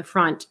door in the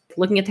front,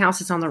 looking at the house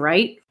that's on the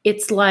right,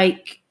 it's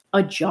like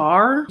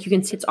ajar. You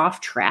can see it's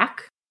off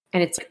track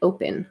and it's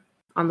open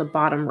on the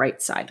bottom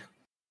right side.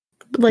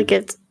 Like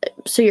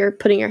so you're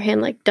putting your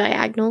hand like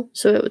diagonal,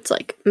 so it's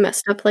like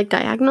messed up like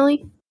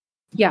diagonally?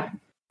 Yeah.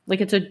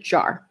 Like it's a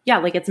jar. Yeah,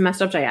 like it's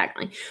messed up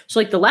diagonally. So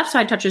like the left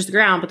side touches the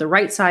ground, but the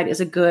right side is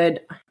a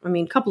good,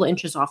 couple of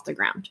inches off the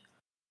ground.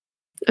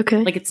 Okay.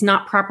 Like it's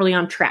not properly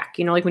on track.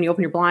 You know, like when you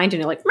open your blind and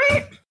you're like,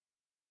 meh.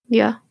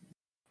 Yeah.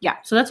 Yeah,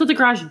 so that's what the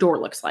garage door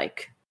looks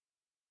like.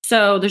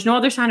 So there's no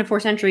other sign of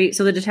forced entry.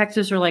 So the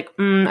detectives are like,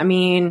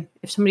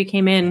 if somebody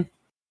came in,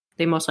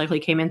 they most likely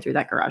came in through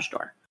that garage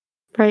door.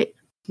 Right.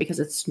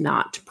 Because it's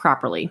not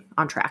properly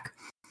on track.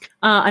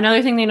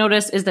 Another thing they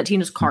notice is that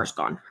Tina's car's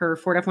gone. Her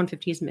Ford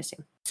F-150 is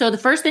missing. So the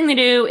first thing they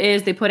do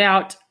is they put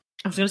out,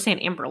 I was going to say an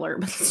Amber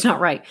Alert, but that's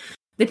not right.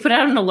 They put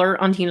out an alert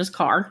on Tina's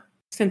car.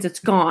 Since it's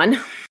gone,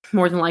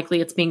 more than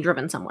likely it's being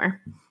driven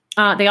somewhere.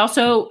 They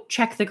also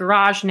check the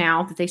garage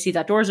now that they see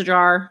that door's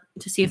ajar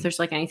to see if there's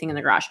like anything in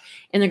the garage.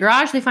 In the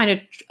garage, they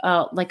find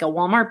a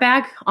Walmart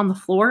bag on the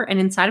floor, and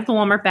inside of the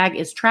Walmart bag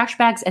is trash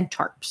bags and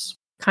tarps.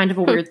 Kind of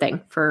a weird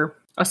thing for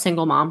a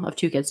single mom of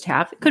 2 kids to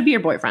have. It could be your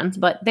boyfriend's,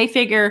 but they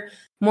figure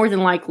more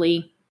than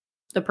likely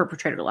the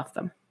perpetrator left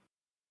them.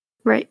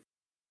 Right.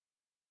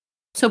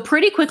 So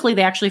pretty quickly,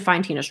 they actually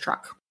find Tina's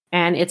truck,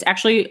 and it's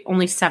actually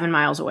only 7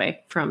 miles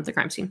away from the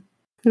crime scene.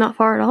 Not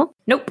far at all?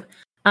 Nope.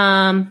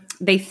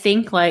 They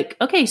think like,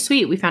 okay,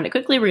 sweet, we found it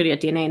quickly. We're going to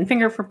get DNA and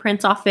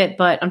fingerprints off it.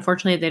 But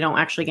unfortunately, they don't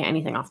actually get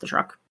anything off the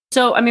truck.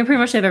 So, pretty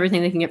much they have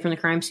everything they can get from the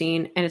crime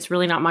scene. And it's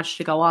really not much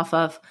to go off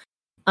of.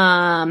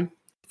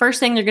 First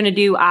thing they're going to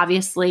do,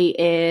 obviously,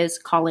 is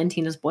call in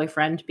Tina's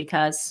boyfriend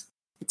because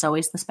it's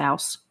always the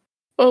spouse.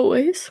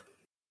 Always.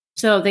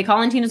 So they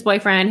call in Tina's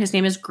boyfriend. His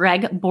name is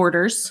Greg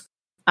Borders.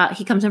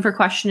 He comes in for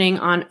questioning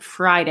on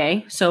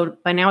Friday. So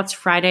by now it's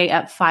Friday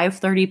at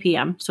 5:30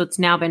 p.m. So it's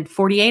now been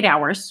 48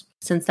 hours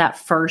since that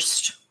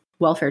first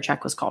welfare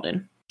check was called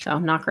in. So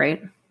not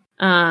great.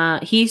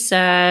 He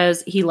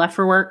says he left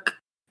for work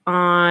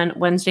on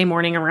Wednesday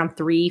morning around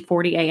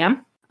 3:40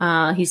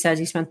 a.m. He says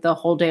he spent the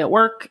whole day at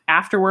work.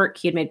 After work,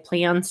 he had made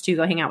plans to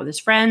go hang out with his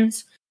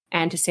friends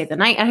and to stay the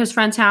night at his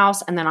friend's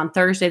house. And then on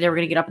Thursday, they were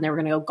going to get up and they were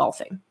going to go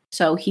golfing.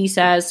 So he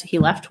says he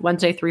left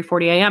Wednesday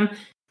 3:40 a.m.,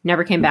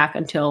 never came back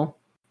until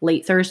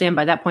late Thursday. And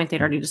by that point,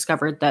 they'd already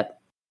discovered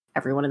that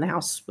everyone in the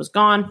house was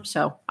gone.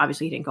 So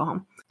obviously he didn't go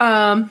home.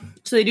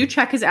 So they do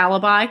check his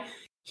alibi.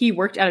 He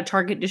worked at a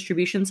Target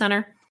distribution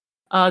center.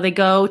 They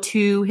go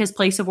to his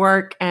place of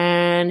work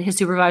and his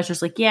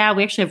supervisor's like, yeah,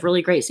 we actually have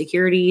really great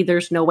security.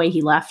 There's no way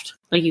he left.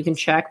 Like you can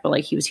check, but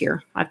like he was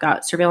here. I've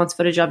got surveillance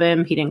footage of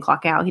him. He didn't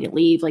clock out. He didn't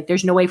leave. Like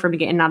there's no way for him to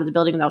get in and out of the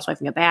building without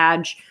swiping a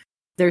badge.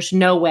 There's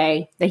no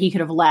way that he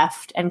could have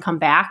left and come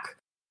back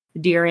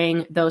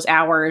during those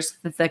hours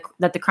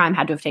that the crime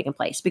had to have taken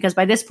place. Because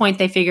by this point,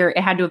 they figure it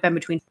had to have been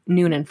between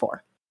noon and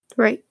 4.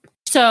 Right.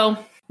 So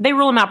they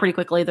rule him out pretty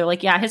quickly. They're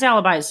like, yeah, his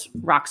alibi is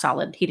rock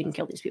solid. He didn't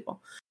kill these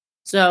people.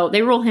 So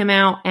they rule him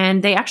out,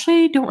 and they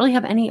actually don't really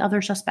have any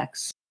other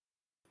suspects.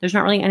 There's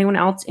not really anyone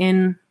else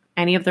in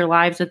any of their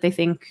lives that they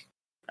think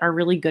are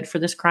really good for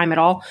this crime at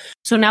all.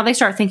 So now they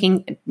start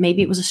thinking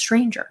maybe it was a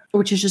stranger,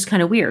 which is just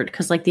kind of weird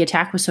because like the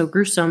attack was so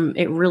gruesome,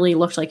 it really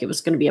looked like it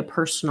was going to be a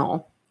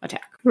personal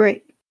attack.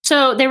 Right.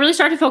 So they really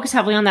started to focus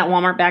heavily on that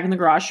Walmart bag in the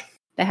garage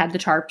that had the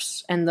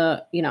tarps and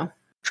the,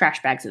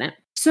 trash bags in it.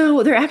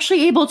 So they're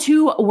actually able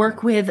to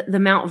work with the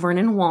Mount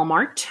Vernon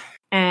Walmart,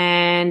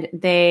 and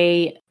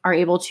they are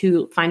able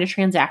to find a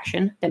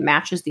transaction that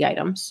matches the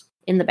items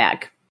in the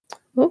bag.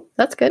 Oh,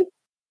 that's good.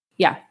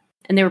 Yeah.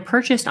 And they were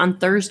purchased on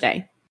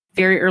Thursday,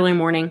 very early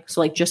morning.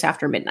 So like just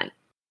after midnight.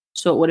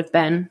 So it would have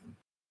been,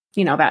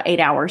 about 8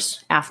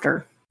 hours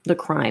after the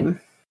crime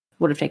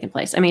would have taken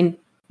place.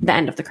 The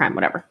end of the crime,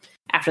 whatever,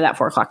 after that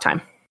 4 o'clock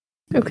time.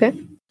 Okay.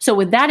 So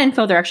with that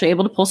info, they're actually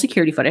able to pull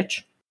security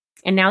footage.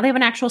 And now they have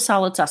an actual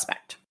solid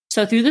suspect.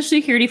 So through the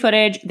security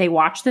footage, they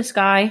watch this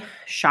guy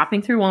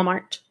shopping through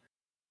Walmart.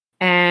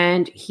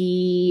 And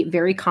he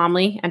very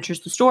calmly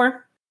enters the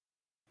store,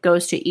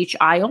 goes to each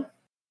aisle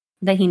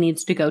that he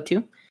needs to go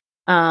to.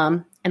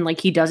 And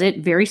he does it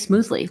very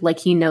smoothly. Like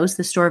he knows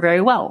the store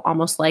very well,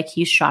 almost like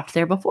he's shopped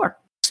there before.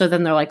 So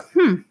then they're like,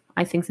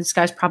 I think this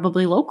guy's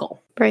probably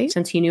local. Right.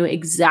 Since he knew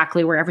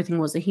exactly where everything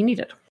was that he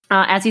needed.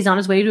 As he's on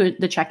his way to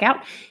the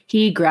checkout,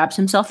 he grabs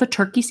himself a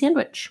turkey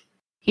sandwich.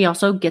 He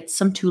also gets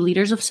some 2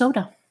 liters of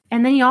soda.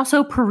 And then he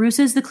also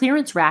peruses the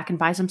clearance rack and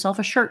buys himself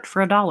a shirt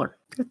for $1.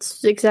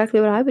 That's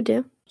exactly what I would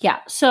do. Yeah.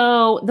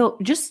 So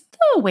just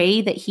the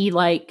way that he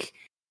like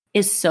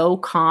is so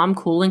calm,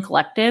 cool, and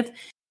collective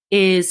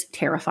is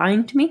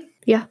terrifying to me.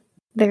 Yeah,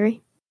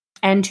 very.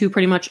 And to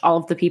pretty much all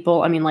of the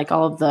people, I mean, like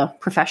all of the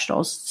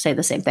professionals say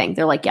the same thing.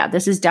 They're like, yeah,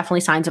 this is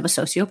definitely signs of a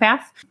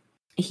sociopath.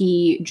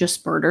 He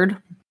just murdered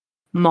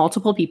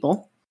multiple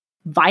people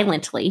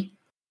violently,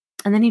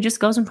 and then he just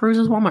goes and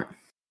peruses Walmart.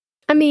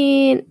 I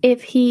mean,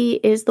 if he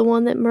is the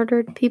one that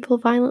murdered people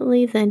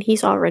violently, then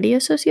he's already a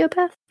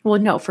sociopath. Well,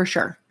 no, for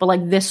sure. But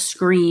like this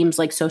screams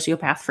like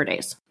sociopath for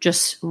days.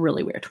 Just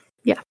really weird.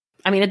 Yeah.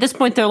 I mean, at this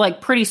point, they're like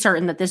pretty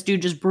certain that this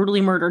dude just brutally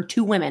murdered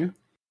 2 women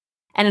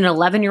and an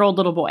 11-year-old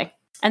little boy.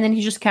 And then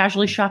he just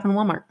casually shop in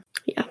Walmart.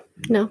 Yeah.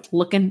 No.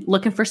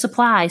 Looking for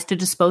supplies to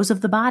dispose of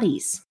the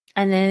bodies.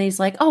 And then he's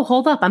like, oh,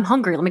 hold up. I'm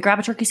hungry. Let me grab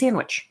a turkey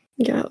sandwich.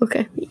 Yeah.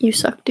 Okay. You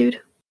suck,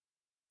 dude.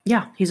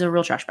 Yeah. He's a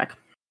real trash bag.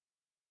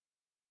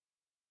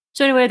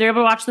 So anyway, they're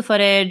able to watch the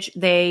footage.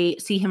 They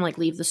see him like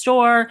leave the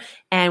store.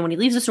 And when he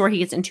leaves the store, he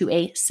gets into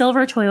a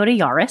silver Toyota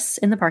Yaris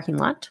in the parking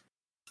lot.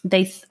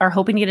 They are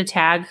hoping to get a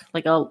tag,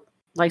 like a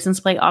license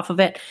plate off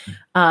of it.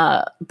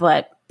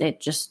 But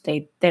it just,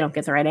 they don't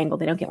get the right angle.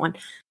 They don't get one.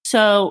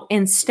 So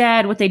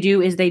instead, what they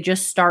do is they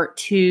just start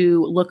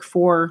to look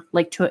for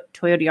like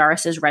Toyota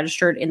Yaris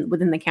registered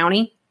within the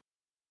county.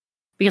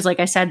 Because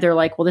like I said, they're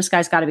like, well, this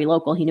guy's got to be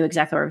local. He knew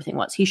exactly where everything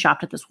was. He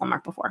shopped at this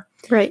Walmart before.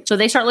 Right. So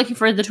they start looking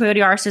for the Toyota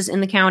Yaris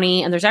in the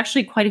county, and there's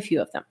actually quite a few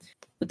of them.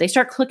 But they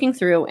start clicking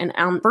through, and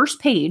on the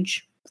first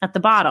page at the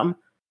bottom,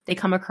 they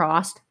come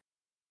across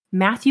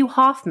Matthew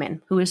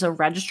Hoffman, who is a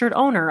registered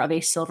owner of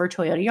a silver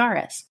Toyota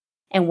Yaris.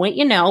 And wouldn't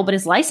you know, but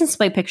his license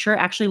plate picture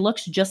actually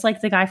looks just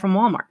like the guy from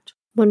Walmart.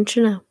 Wouldn't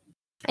you know?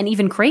 And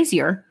even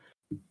crazier,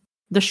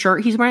 the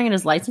shirt he's wearing in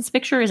his license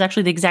picture is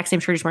actually the exact same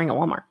shirt he's wearing at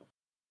Walmart.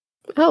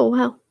 Oh,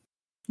 wow.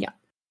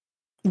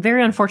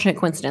 Very unfortunate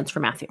coincidence for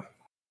Matthew.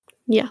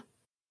 Yeah.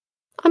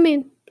 I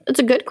mean,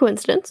 it's a good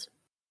coincidence.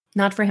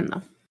 Not for him,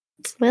 though.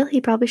 Well, he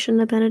probably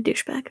shouldn't have been a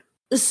douchebag.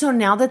 So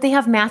now that they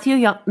have Matthew,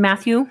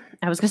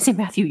 I was going to say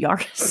Matthew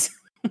Yaris.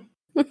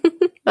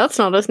 That's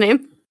not his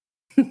name.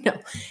 No.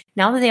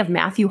 Now that they have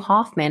Matthew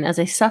Hoffman as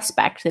a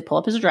suspect, they pull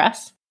up his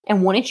address.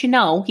 And wouldn't you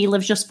know, he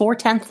lives just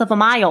 0.4 of a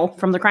mile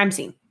from the crime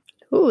scene.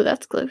 Ooh,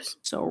 that's close.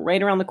 So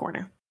right around the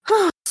corner.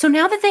 So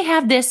now that they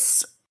have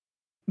this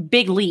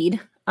big lead,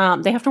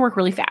 they have to work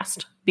really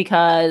fast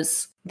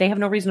because they have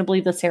no reason to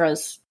believe that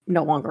Sarah's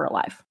no longer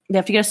alive. They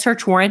have to get a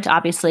search warrant,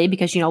 obviously,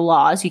 because,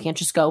 laws. You can't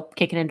just go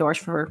kicking in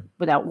doors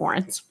without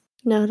warrants.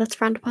 No, that's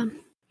frowned upon.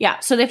 Yeah,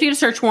 so they have to get a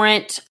search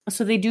warrant.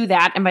 So they do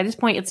that. And by this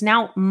point, it's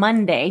now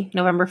Monday,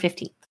 November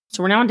 15th.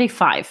 So we're now on day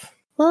 5.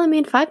 Well, I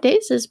mean, 5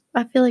 days is,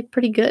 I feel like,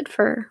 pretty good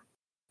for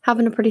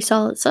having a pretty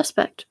solid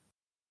suspect.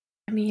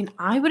 I mean,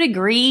 I would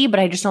agree,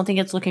 but I just don't think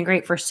it's looking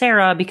great for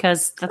Sarah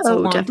because that's a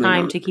long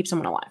time to keep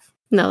someone alive.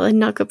 No,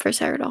 not good for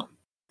Sarah at all.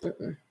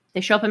 Mm-mm.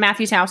 They show up at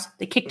Matthew's house.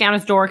 They kick down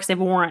his door because they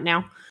have a warrant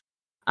now.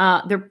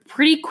 They're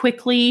pretty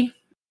quickly,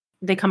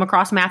 they come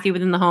across Matthew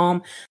within the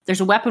home.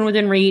 There's a weapon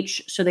within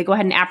reach, so they go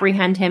ahead and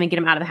apprehend him and get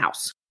him out of the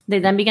house. They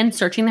then begin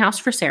searching the house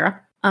for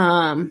Sarah.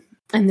 And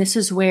this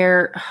is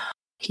where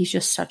he's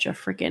just such a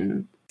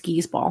freaking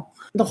skis ball.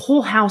 The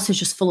whole house is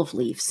just full of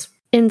leaves.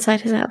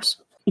 Inside his house?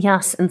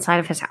 Yes,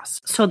 inside of his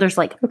house. So there's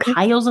like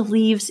piles of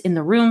leaves in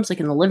the rooms, like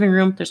in the living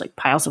room. There's like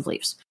piles of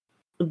leaves.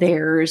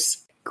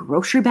 There's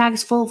grocery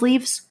bags full of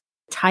leaves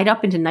tied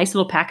up into nice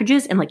little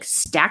packages and like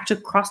stacked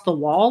across the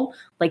wall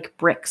like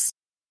bricks.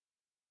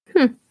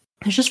 There's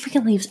just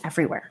freaking leaves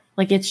everywhere.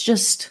 Like it's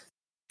just,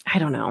 I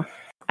don't know.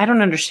 I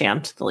don't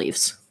understand the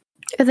leaves.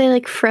 Are they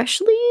like fresh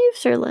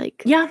leaves or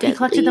like Yeah, they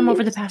collected them over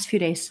the leaves? past few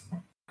days.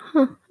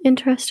 Huh,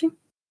 interesting.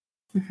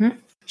 Mm-hmm.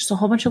 Just a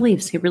whole bunch of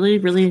leaves. He really,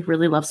 really,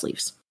 really loves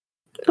leaves.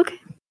 Okay.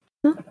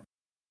 Well,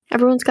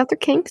 everyone's got their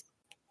kinks.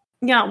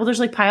 Yeah, well, there's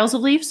like piles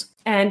of leaves.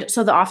 And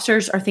so the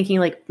officers are thinking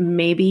like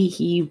maybe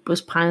he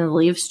was piling the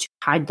leaves to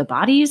hide the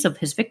bodies of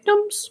his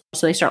victims.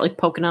 So they start like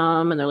poking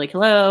them and they're like,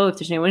 hello, if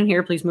there's anyone in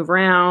here, please move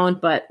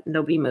around. But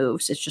nobody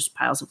moves. It's just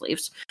piles of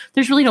leaves.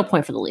 There's really no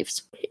point for the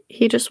leaves.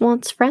 He just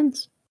wants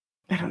friends.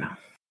 I don't know.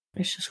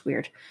 It's just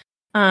weird.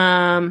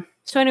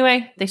 So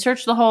anyway, they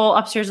search the whole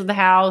upstairs of the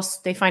house.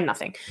 They find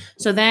nothing.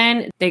 So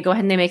then they go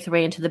ahead and they make their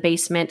way into the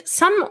basement.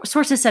 Some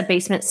sources said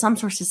basement. Some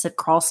sources said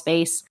crawl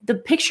space. The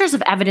pictures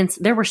of evidence,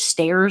 there were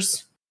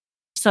stairs.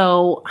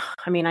 So,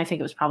 I mean, I think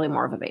it was probably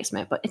more of a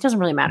basement, but it doesn't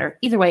really matter.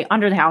 Either way,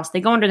 under the house,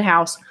 they go under the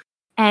house.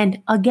 And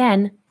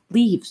again,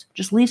 leaves.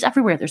 Just leaves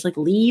everywhere. There's like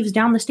leaves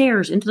down the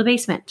stairs into the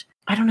basement.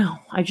 I don't know.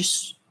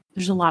 There's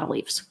a lot of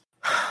leaves.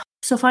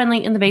 So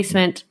finally, in the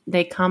basement,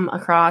 they come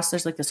across,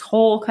 there's like this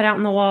hole cut out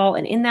in the wall.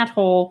 And in that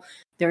hole,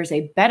 there's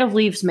a bed of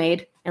leaves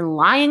made. And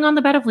lying on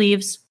the bed of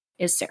leaves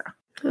is Sarah.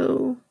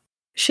 Oh,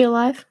 is she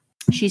alive?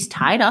 She's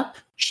tied up.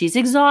 She's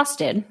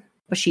exhausted,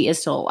 but she is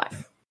still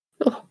alive.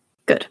 Oh,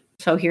 good.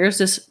 So here's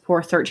this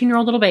poor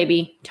 13-year-old little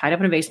baby tied up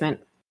in a basement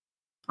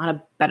on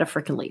a bed of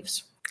freaking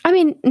leaves. I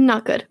mean,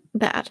 not good.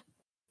 Bad.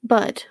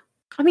 But.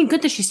 I mean,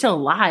 good that she's still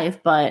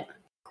alive, but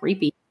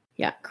creepy.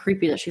 Yeah,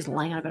 creepy that she's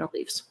lying on a bed of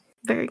leaves.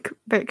 Very,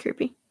 very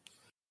creepy.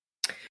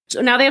 So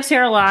now they have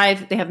Sarah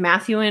alive. They have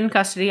Matthew in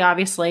custody,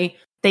 obviously.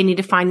 they need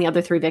to find the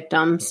other 3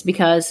 victims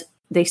because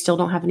they still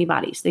don't have any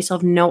bodies. They still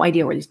have no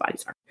idea where these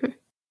bodies are.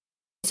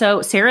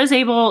 So Sarah's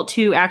able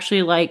to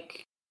actually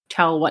like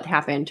tell what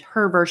happened,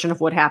 her version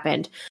of what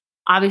happened.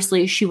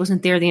 Obviously, she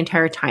wasn't there the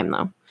entire time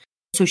though.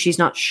 So she's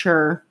not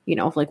sure,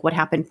 of like what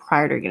happened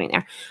prior to getting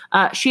there.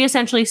 She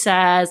essentially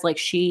says like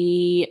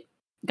she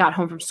got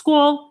home from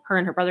school. Her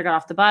and her brother got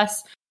off the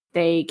bus.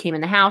 They came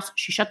in the house.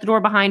 She shut the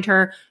door behind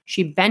her.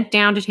 She bent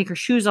down to take her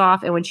shoes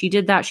off. And when she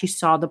did that, she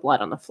saw the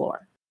blood on the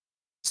floor.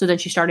 So then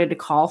she started to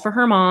call for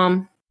her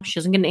mom. She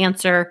doesn't get an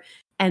answer.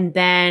 And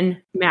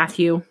then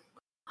Matthew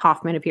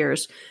Hoffman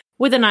appears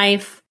with a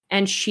knife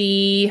and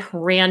she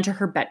ran to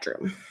her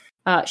bedroom.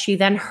 She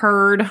then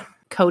heard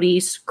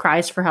Cody's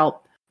cries for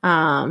help.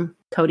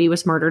 Cody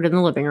was murdered in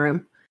the living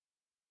room.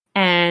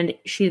 And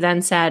she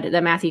then said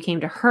that Matthew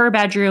came to her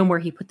bedroom where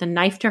he put the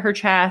knife to her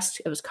chest.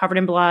 It was covered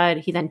in blood.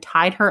 He then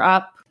tied her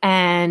up.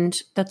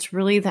 And that's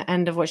really the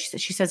end of what she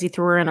said. She says he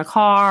threw her in a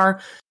car,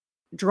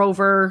 drove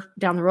her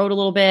down the road a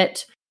little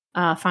bit.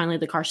 Finally,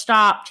 the car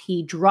stopped.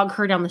 He drug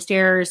her down the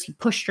stairs. He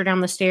pushed her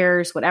down the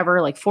stairs,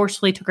 whatever, like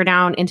forcefully took her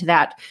down into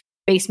that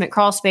basement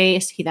crawl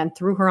space. He then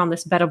threw her on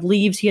this bed of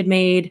leaves he had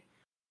made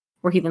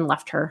where he then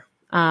left her.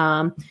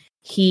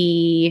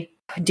 He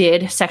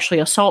did sexually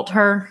assault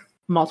her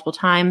multiple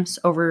times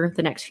over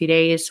the next few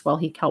days while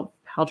he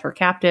held her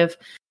captive.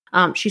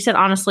 She said,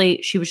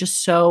 honestly, she was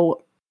just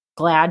so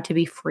glad to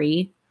be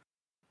free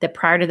that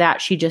prior to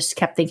that, she just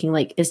kept thinking,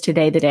 like, is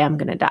today the day I'm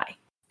going to die?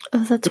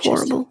 Oh, that's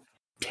horrible.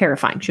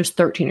 Terrifying. She was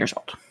 13 years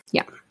old.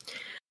 Yeah.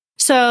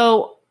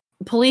 So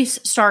police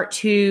start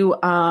to,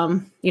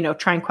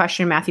 try and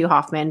question Matthew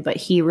Hoffman, but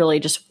he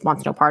really just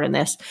wants no part in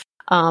this.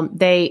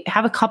 They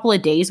have a couple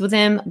of days with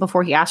him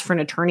before he asks for an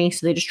attorney.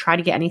 So they just try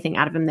to get anything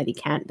out of him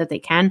that they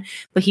can,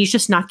 but he's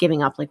just not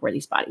giving up like where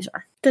these bodies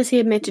are. Does he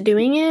admit to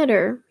doing it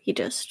or he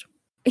does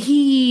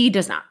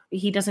not.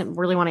 He doesn't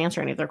really want to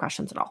answer any of their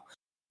questions at all.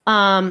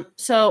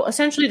 So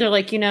essentially they're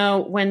like,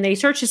 when they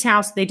searched his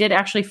house, they did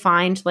actually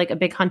find like a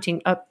big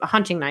hunting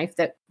knife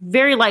that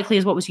very likely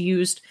is what was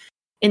used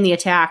in the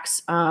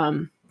attacks.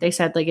 They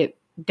said like it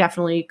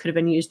definitely could have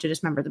been used to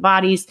dismember the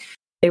bodies.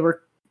 They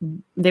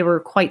were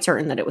quite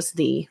certain that it was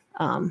the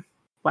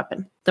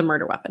weapon, the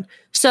murder weapon.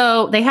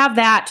 So they have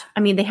that. I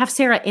mean, they have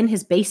Sarah in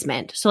his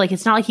basement. So like,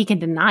 it's not like he can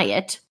deny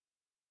it.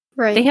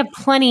 Right. They have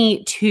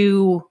plenty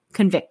to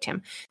convict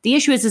him. The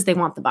issue is they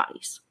want the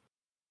bodies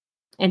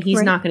and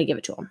he's not going to give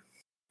it to them.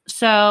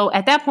 So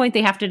at that point,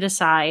 they have to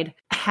decide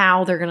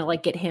how they're going to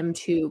like get him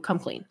to come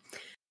clean.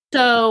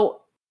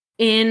 So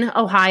in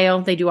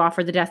Ohio, they do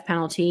offer the death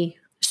penalty.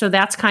 So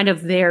that's kind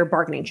of their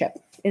bargaining chip,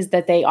 is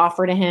that they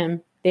offer to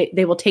him,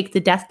 they will take the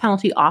death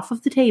penalty off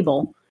of the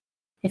table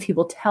if he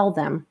will tell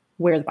them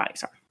where the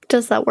bodies are.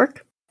 Does that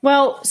work?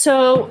 Well,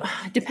 so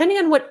depending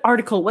on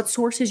what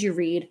sources you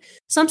read,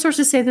 some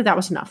sources say that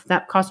was enough.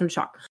 That caused him to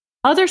shock.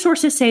 Other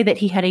sources say that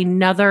he had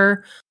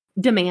another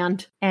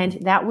demand, and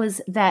that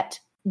was that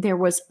there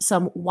was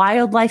some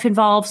wildlife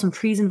involved, some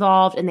trees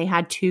involved, and they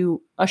had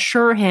to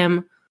assure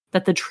him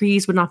that the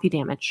trees would not be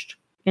damaged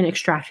in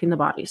extracting the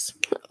bodies.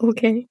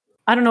 Okay.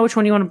 I don't know which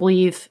one you want to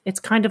believe. It's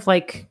kind of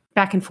like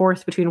back and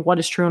forth between what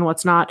is true and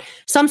what's not.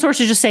 Some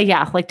sources just say,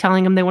 like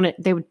telling him they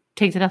would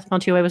take the death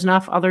penalty away was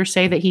enough. Others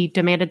say that he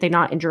demanded they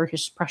not injure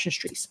his precious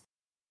trees.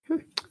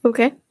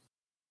 Okay.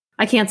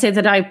 I can't say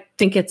that I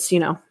think it's,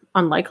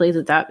 unlikely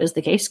that is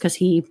the case because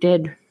he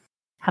did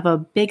have a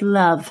big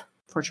love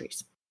for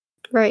trees.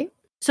 Right.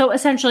 So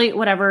essentially,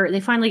 whatever,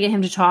 they finally get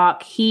him to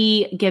talk.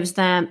 He gives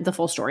them the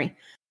full story.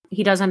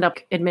 He does end up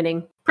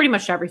admitting pretty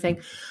much to everything.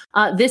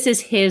 This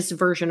is his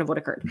version of what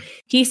occurred.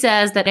 He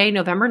says that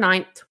November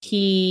 9th,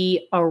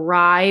 he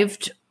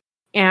arrived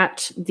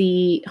at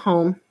the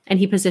home and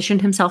he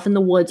positioned himself in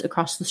the woods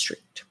across the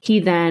street. He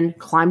then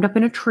climbed up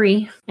in a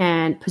tree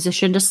and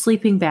positioned a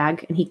sleeping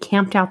bag and he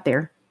camped out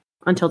there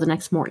until the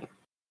next morning.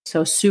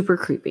 So super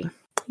creepy.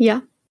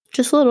 Yeah,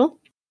 just a little.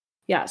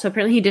 Yeah, so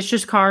apparently he ditched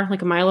his car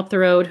like a mile up the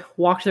road,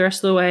 walked the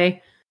rest of the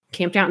way,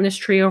 camped out in this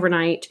tree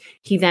overnight.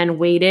 He then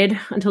waited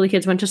until the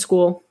kids went to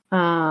school,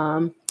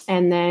 and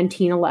then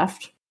Tina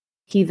left.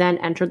 He then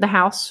entered the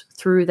house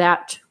through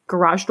that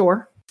garage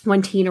door.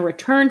 When Tina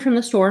returned from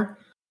the store,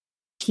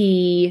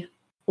 he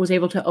was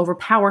able to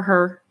overpower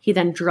her. He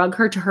then drug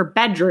her to her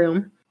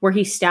bedroom, where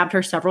he stabbed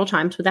her several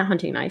times with that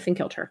hunting knife and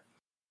killed her.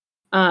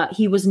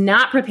 He was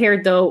not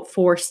prepared, though,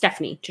 for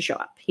Stephanie to show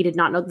up. He did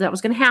not know that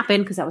was going to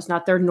happen because that was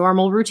not their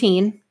normal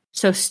routine.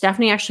 So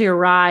Stephanie actually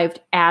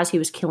arrived as he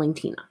was killing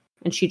Tina.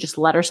 And she just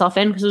let herself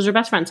in because it was her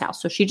best friend's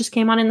house. So she just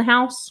came on in the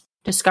house,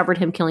 discovered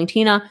him killing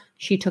Tina.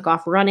 She took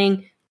off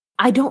running.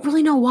 I don't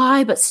really know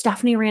why, but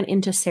Stephanie ran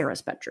into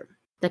Sarah's bedroom.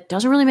 That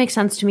doesn't really make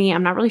sense to me.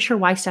 I'm not really sure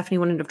why Stephanie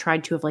wouldn't have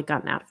tried to have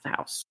gotten out of the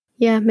house.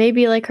 Yeah,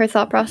 maybe her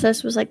thought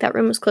process was that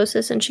room was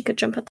closest and she could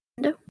jump out the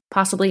window.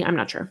 Possibly, I'm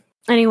not sure.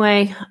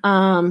 Anyway,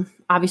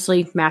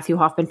 obviously Matthew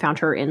Hoffman found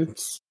her in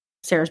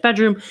Sarah's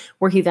bedroom,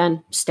 where he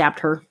then stabbed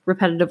her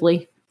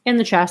repetitively in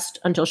the chest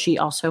until she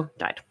also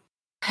died.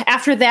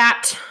 After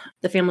that,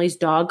 the family's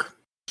dog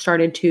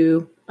started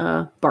to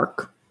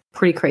bark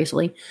pretty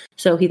crazily.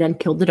 So he then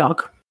killed the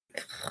dog.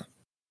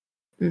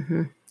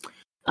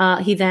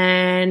 He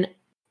then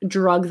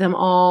drugged them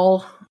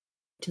all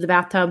to the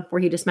bathtub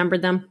where he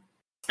dismembered them.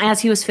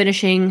 As he was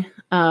finishing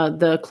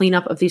the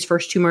cleanup of these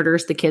first 2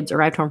 murders, the kids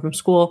arrived home from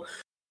school.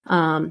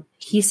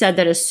 He said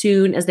that as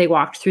soon as they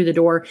walked through the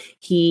door,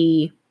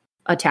 he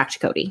attacked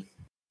Cody.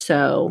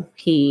 So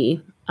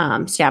he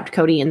stabbed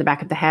Cody in the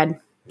back of the head,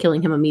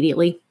 killing him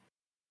immediately.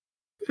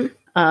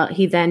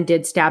 He then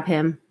did stab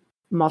him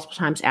multiple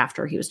times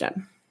after he was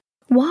dead.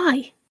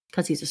 Why?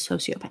 Because he's a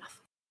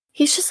sociopath.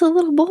 He's just a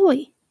little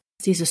boy.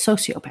 He's a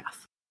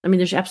sociopath. I mean,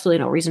 there's absolutely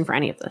no reason for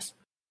any of this.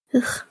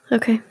 Ugh,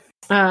 okay.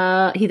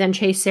 He then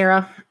chased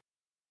Sarah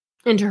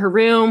into her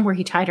room where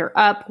he tied her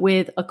up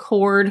with a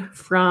cord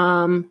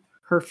from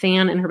her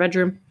fan in her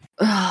bedroom.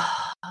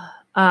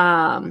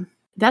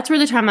 That's where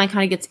the timeline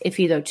kind of gets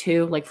iffy, though,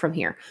 too, like from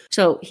here.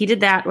 So he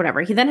did that,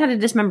 whatever. He then had to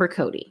dismember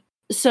Cody.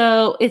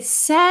 So it's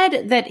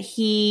said that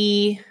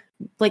he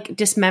like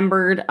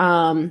dismembered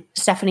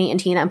Stephanie and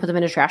Tina and put them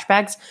into trash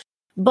bags,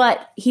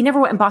 but he never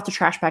went and bought the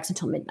trash bags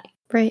until midnight.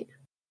 Right.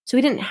 So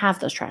he didn't have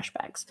those trash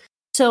bags.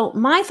 So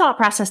my thought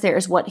process there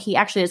is what he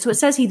actually did. So it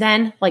says he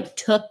then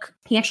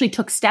actually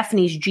took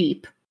Stephanie's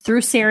Jeep,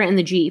 threw Sarah in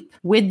the Jeep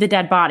with the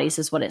dead bodies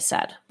is what it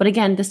said. But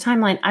again, this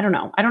timeline, I don't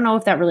know. I don't know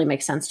if that really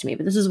makes sense to me,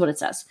 but this is what it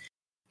says.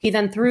 He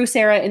then threw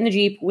Sarah in the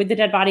Jeep with the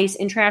dead bodies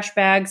in trash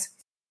bags,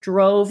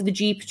 drove the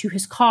Jeep to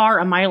his car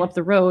a mile up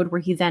the road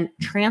where he then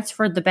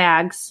transferred the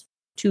bags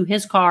to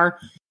his car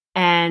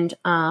and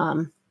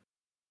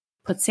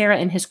put Sarah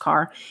in his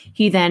car.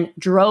 He then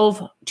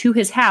drove to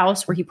his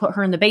house where he put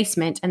her in the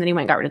basement, and then he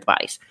went and got rid of the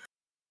bodies.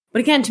 But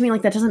again, to me,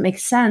 like that doesn't make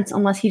sense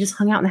unless he just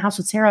hung out in the house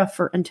with Sarah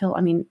for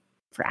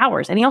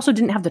hours. And he also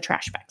didn't have the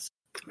trash bags.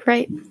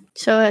 Right.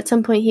 So at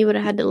some point he would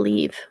have had to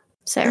leave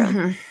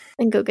Sarah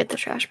and go get the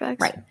trash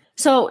bags. Right.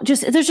 So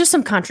there's just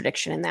some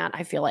contradiction in that,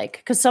 I feel like,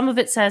 because some of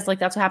it says like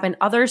that's what happened.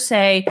 Others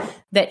say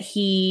that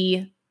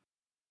he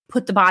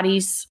put the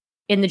bodies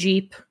in the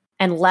Jeep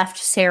and left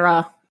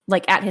Sarah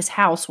like at his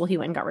house while he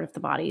went and got rid of the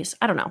bodies.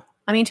 I don't know.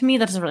 I mean, to me,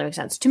 that doesn't really make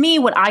sense. To me,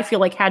 what I feel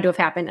like had to have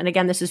happened, and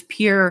again, this is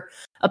pure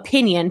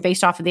opinion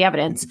based off of the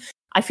evidence,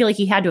 I feel like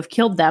he had to have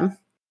killed them,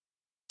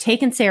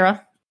 taken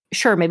Sarah.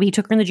 Sure, maybe he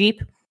took her in the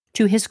Jeep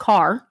to his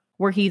car,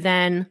 where he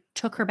then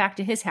took her back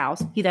to his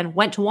house. He then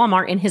went to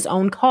Walmart in his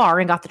own car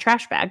and got the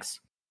trash bags.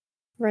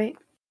 Right.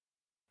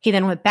 He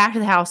then went back to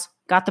the house,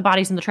 got the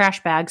bodies in the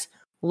trash bags,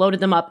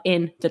 loaded them up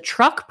in the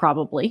truck,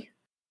 probably,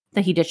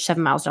 that he ditched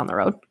 7 miles down the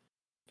road.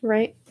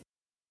 Right.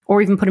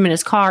 Or even put him in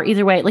his car.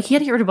 Either way, like he had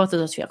to get rid of both of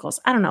those vehicles.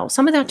 I don't know.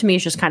 Some of that to me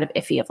is just kind of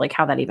iffy of like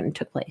how that even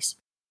took place.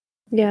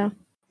 Yeah.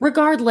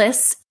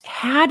 Regardless,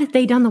 had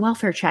they done the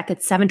welfare check at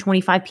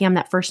 7:25 p.m.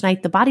 that first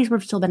night, the bodies would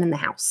have still been in the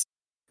house.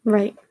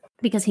 Right.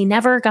 Because he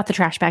never got the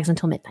trash bags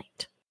until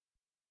midnight.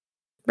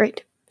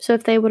 Right. So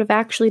if they would have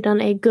actually done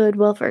a good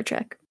welfare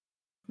check.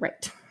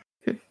 Right.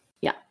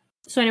 Yeah.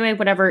 So anyway,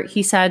 whatever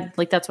he said,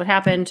 like that's what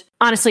happened.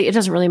 Honestly, it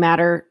doesn't really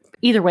matter.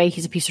 Either way,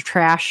 he's a piece of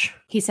trash.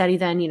 He said he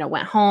then,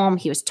 went home.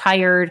 He was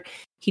tired.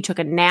 He took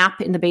a nap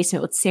in the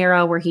basement with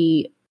Sarah where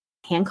he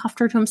handcuffed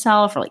her to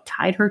himself or like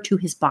tied her to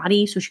his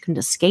body so she couldn't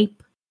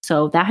escape.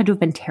 So that had to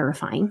have been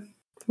terrifying.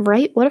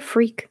 Right? What a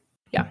freak.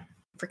 Yeah.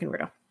 Freaking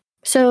weirdo.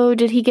 So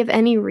did he give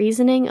any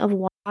reasoning of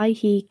why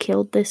he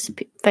killed this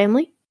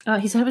family?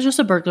 He said it was just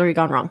a burglary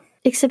gone wrong.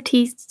 Except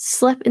he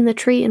slept in the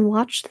tree and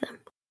watched them.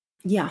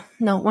 Yeah.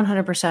 No,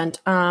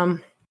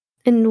 100%.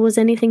 And was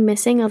anything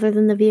missing other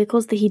than the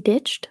vehicles that he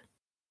ditched?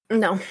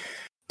 No.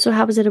 So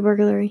how was it a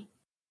burglary?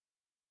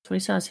 That's what he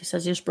says. He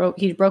says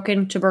he broke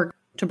in to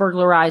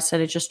burglarize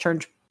and it just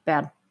turned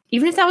bad.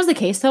 Even if that was the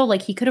case, though,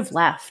 like he could have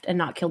left and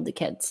not killed the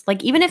kids.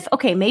 Like even if,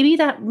 okay, maybe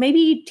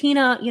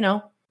Tina,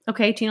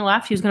 Tina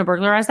left. He was going to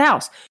burglarize the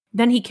house.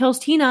 Then he kills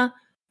Tina.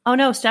 Oh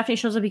no, Stephanie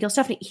shows up. He kills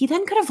Stephanie. He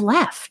then could have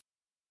left.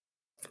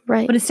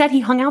 Right. But instead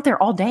he hung out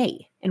there all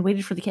day and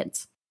waited for the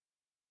kids.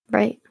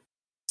 Right.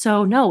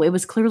 So no, it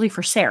was clearly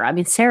for Sarah. I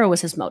mean, Sarah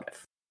was his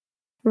motive.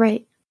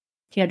 Right.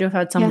 He had to have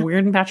had some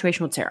weird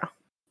infatuation with Sarah.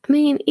 I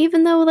mean,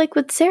 even though like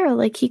with Sarah,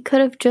 like he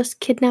could have just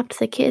kidnapped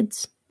the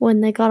kids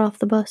when they got off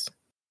the bus.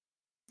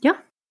 Yeah.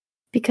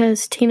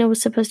 Because Tina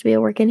was supposed to be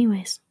at work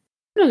anyways.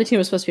 No, the Tina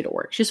was supposed to be at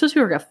work. She was supposed to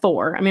be at work at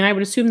 4. I mean, I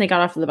would assume they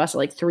got off of the bus at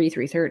like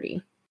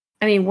 3:30.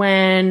 I mean,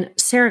 when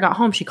Sarah got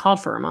home, she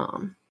called for her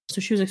mom. So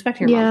she was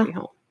expecting her mom to be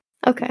home.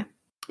 Okay.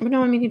 But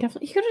no, I mean, he could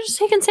have just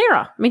taken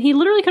Sarah. I mean, he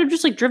literally could have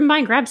just like driven by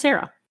and grabbed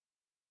Sarah.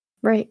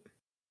 Right.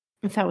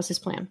 If that was his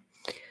plan.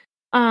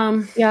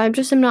 Yeah,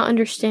 I'm not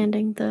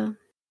understanding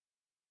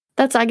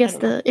that's, I guess,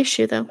 the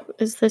issue, though,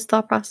 is this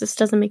thought process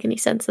doesn't make any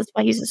sense. That's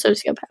why he's a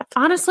sociopath.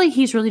 Honestly,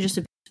 he's really just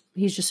a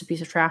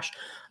piece of trash.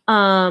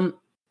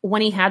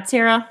 When he had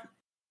Sarah,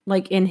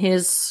 like, in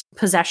his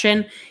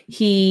possession,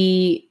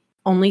 he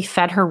only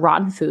fed her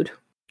rotten food.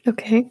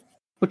 Okay.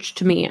 Which,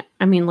 to me,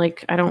 I mean,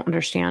 like, I don't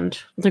understand.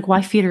 Like,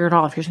 why feed her at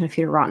all if you're just going to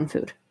feed her rotten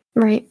food?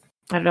 Right.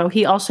 I don't know.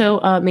 He also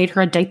made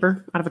her a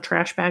diaper out of a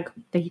trash bag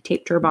that he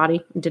taped to her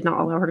body and did not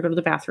allow her to go to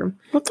the bathroom.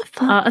 What the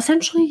fuck?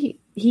 Essentially,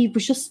 he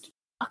was just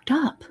fucked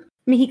up.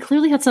 I mean, he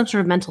clearly had some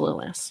sort of mental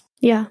illness.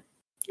 Yeah.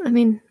 I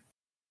mean,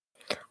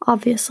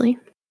 Obviously.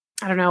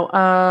 I don't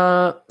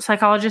know.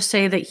 Psychologists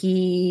say that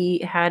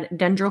he had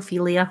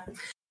dendrophilia,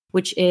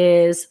 which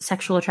is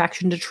sexual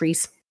attraction to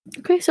trees.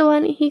 Okay, so why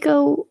didn't he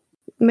go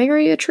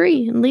marry a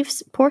tree and leave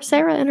poor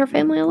Sarah and her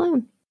family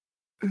alone?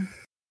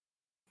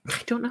 I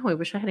don't know. I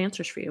wish I had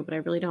answers for you, but I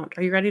really don't.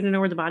 Are you ready to know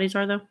where the bodies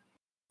are, though?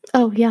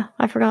 Oh, yeah,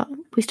 I forgot.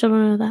 We still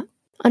don't know that.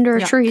 Under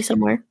a tree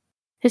somewhere.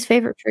 His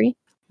favorite tree.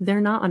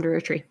 They're not under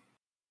a tree.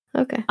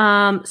 Okay.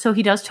 So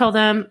he does tell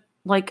them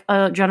like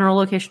a general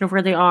location of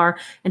where they are,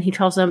 and he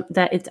tells them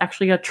that it's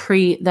actually a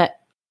tree that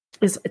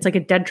it's like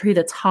a dead tree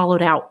that's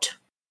hollowed out.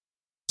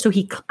 So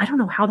I don't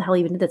know how the hell he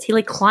even did this. He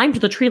like climbed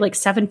the tree like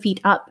 7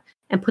 feet up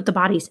and put the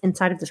bodies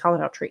inside of this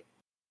hollowed out tree.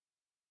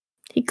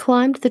 He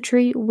climbed the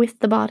tree with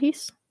the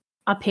bodies?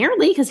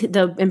 Apparently, because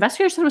the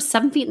investigators said it was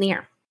 7 feet in the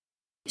air.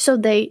 So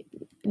they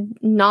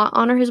not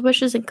honor his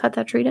wishes and cut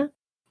that tree down?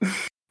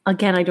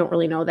 Again, I don't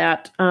really know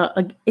that.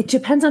 It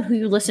depends on who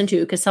you listen to,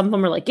 because some of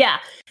them are like, yeah,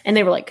 and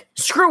they were like,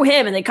 screw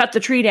him, and they cut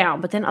the tree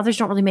down. But then others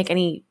don't really make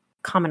any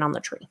comment on the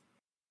tree.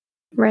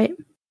 Right.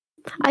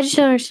 I just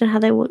don't understand how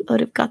they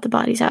would have got the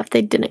bodies out if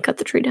they didn't cut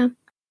the tree down.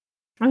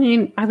 I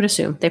mean, I would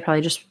assume they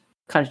probably just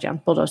cut it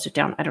down, bulldozed it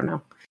down. I don't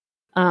know.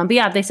 But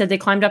yeah, they said they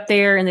climbed up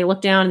there and they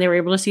looked down and they were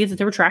able to see that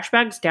there were trash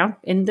bags down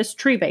in this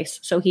tree base.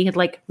 So he had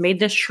like made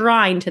this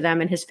shrine to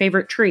them in his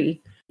favorite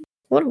tree.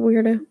 What a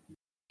weirdo.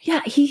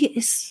 Yeah, he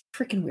is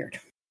freaking weird.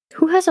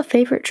 Who has a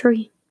favorite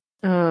tree?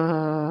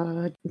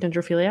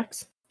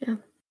 Dendrophiliacs? Yeah.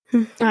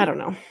 I don't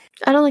know.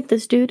 I don't like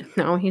this dude.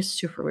 No, he's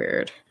super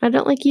weird. I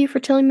don't like you for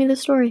telling me the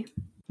story.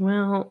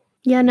 Well.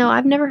 Yeah, no,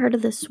 I've never heard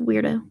of this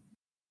weirdo.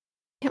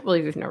 I can't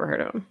believe you've never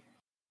heard of him.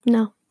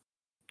 No.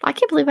 I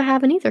can't believe I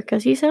haven't either,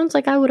 because he sounds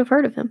like I would have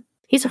heard of him.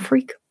 He's a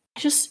freak.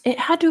 It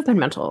had to have been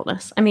mental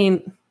illness. I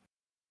mean,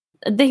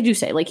 they do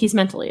say, like, he's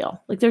mentally ill.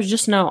 Like, there's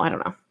just no, I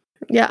don't know.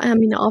 Yeah, I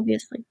mean,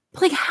 obviously.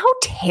 Like, how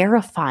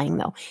terrifying,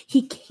 though.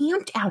 He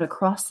camped out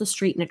across the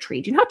street in a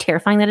tree. Do you know how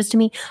terrifying that is to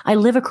me? I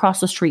live across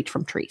the street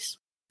from trees.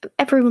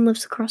 Everyone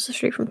lives across the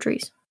street from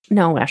trees.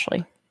 No,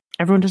 Ashley.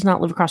 Everyone does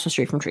not live across the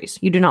street from trees.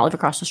 You do not live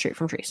across the street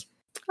from trees.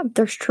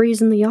 There's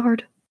trees in the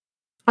yard.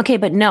 Okay,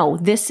 but no,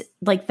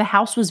 the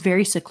house was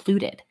very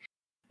secluded.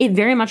 It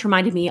very much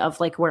reminded me of,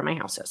 like, where my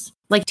house is.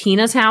 Like,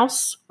 Tina's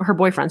house, or her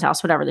boyfriend's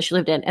house, whatever, that she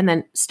lived in, and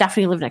then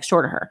Stephanie lived next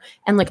door to her.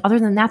 And, like, other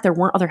than that, there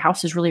weren't other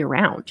houses really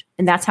around.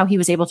 And that's how he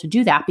was able to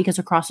do that, because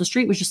across the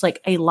street was just, like,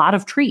 a lot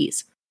of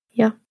trees.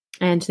 Yeah.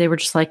 And they were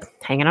just, like,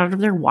 hanging out over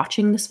there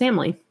watching this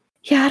family.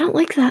 Yeah, I don't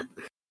like that.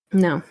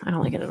 No, I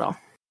don't like it at all.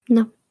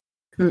 No.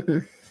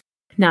 Mm-mm.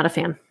 Not a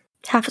fan.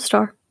 Half a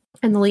star.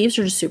 And the leaves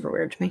are just super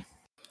weird to me.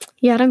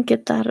 Yeah, I don't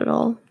get that at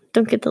all.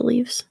 Don't get the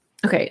leaves.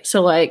 Okay,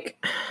 so like,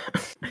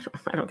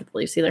 I don't get the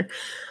leaves either.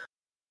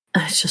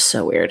 It's just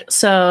so weird.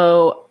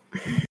 So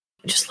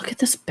just look at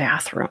this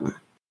bathroom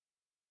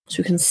so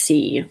you can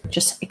see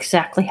just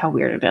exactly how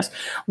weird it is.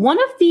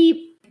 One of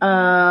the,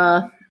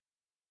 I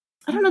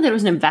don't know that it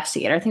was an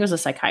investigator. I think it was a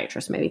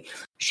psychiatrist maybe.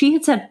 She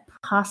had said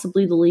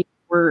possibly the leaves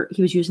were,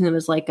 he was using them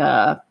as like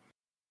a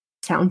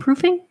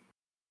soundproofing.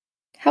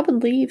 How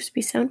would leaves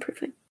be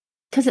soundproofing?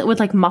 Because it would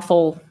like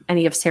muffle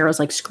any of Sarah's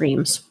like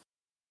screams.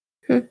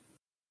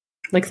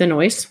 Like the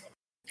noise.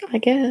 I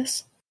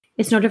guess.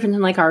 It's no different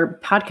than like our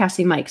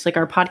podcasting mics. Like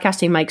our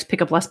podcasting mics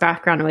pick up less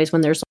background noise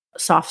when there's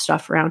soft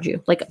stuff around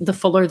you. Like the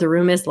fuller the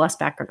room is, the less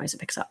background noise it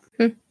picks up.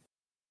 Oh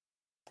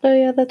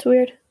yeah, that's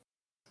weird.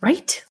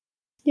 Right?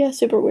 Yeah,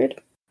 super weird.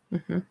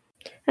 Mm-hmm.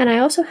 And I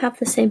also have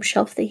the same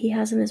shelf that he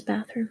has in his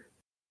bathroom.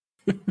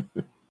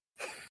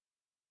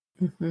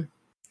 Mm-hmm.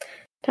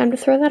 Time to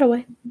throw that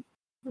away.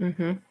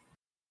 Mm-hmm.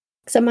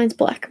 Except mine's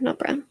black, not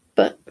brown.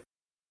 But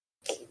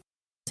it's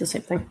the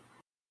same thing.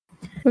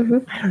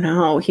 Mm-hmm. I don't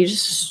know. He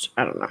just,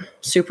 I don't know.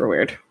 Super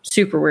weird.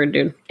 Super weird,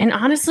 dude. And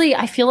honestly,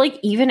 I feel like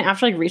even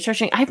after like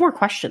researching, I have more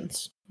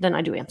questions than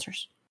I do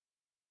answers.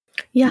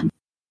 Yeah.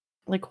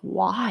 Like,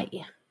 why?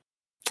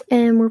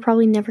 And we're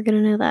probably never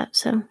going to know that,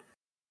 so.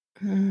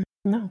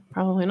 No,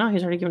 probably not.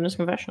 He's already given his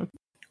confession.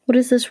 What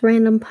is this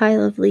random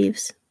pile of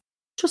leaves?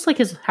 Just like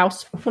his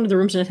house, one of the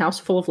rooms in his house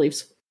full of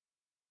leaves.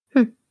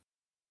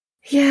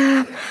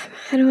 Yeah,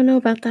 I don't know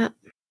about that.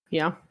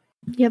 Yeah.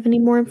 You have any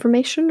more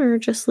information or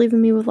just leaving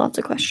me with lots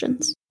of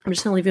questions? I'm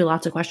just going to leave you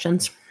lots of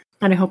questions.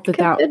 And I hope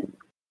that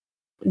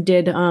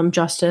did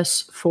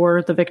justice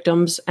for the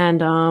victims and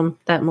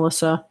that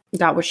Melissa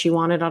got what she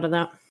wanted out of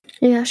that.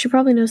 Yeah, she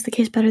probably knows the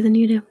case better than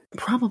you do.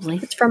 Probably.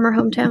 It's from her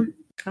hometown.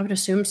 I would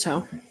assume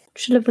so.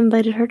 Should have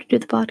invited her to do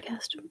the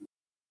podcast.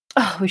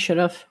 Oh, we should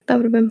have. That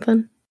would have been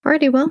fun.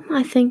 Alrighty, well,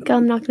 I think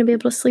I'm not going to be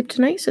able to sleep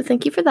tonight, so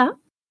thank you for that.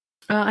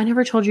 I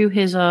never told you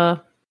his,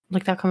 the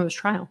outcome of his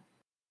trial.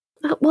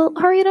 Well,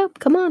 hurry it up.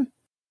 Come on.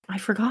 I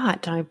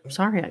forgot. I'm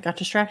sorry. I got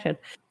distracted.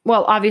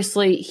 Well,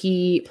 obviously,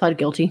 he pled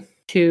guilty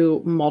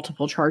to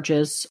multiple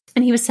charges,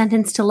 and he was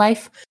sentenced to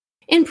life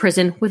in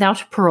prison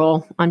without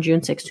parole on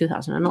June 6,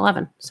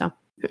 2011. So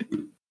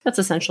that's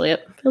essentially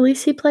it. At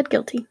least he pled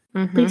guilty.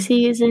 Mm-hmm. At least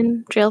he is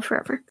in jail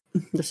forever.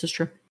 This is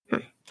true.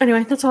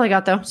 Anyway, that's all I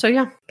got, though. So,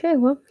 yeah. Okay,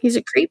 well, he's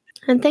a creep.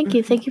 And thank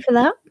you. Thank you for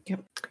that.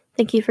 Yep.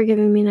 Thank you for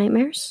giving me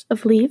nightmares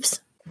of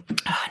leaves.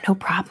 No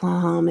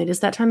problem. It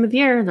is that time of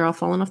year. They're all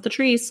falling off the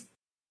trees.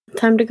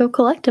 Time to go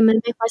collect them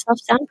and make myself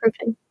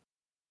soundproofing.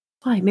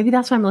 Why? Maybe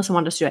that's why Melissa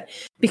wanted us to do it.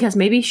 Because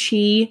maybe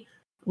she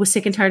was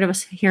sick and tired of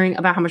us hearing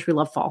about how much we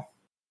love fall.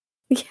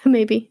 Yeah,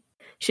 maybe.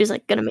 She's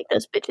like, gonna make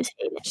those bitches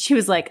hate it. She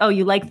was like, oh,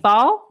 you like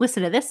fall?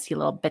 Listen to this, you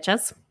little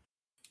bitches.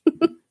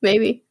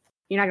 Maybe.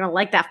 You're not going to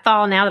like that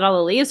fall now that all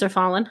the leaves are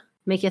falling.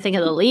 Make you think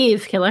of the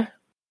leaf killer.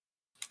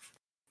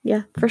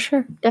 Yeah, for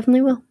sure.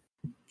 Definitely will.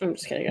 I'm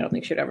just kidding. I don't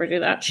think she'd ever do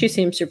that. She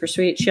seems super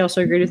sweet. She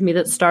also agreed with me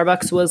that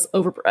Starbucks was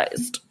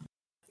overpriced.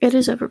 It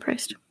is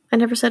overpriced. I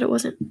never said it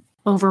wasn't.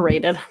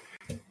 Overrated.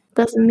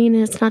 Doesn't mean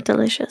it's not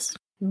delicious.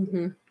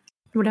 Mm-hmm.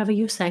 Whatever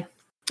you say.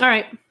 All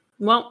right.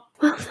 Well,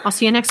 I'll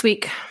see you next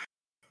week.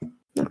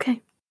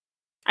 Okay.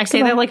 I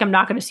say that like I'm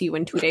not going to see you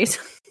in 2 days.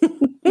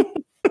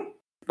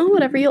 Oh,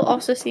 whatever. You'll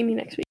also see me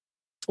next week.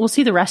 We'll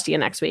see the rest of you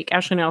next week.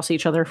 Ashley and I will see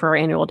each other for our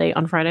annual date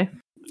on Friday.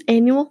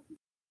 Annual?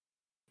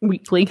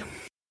 Weekly.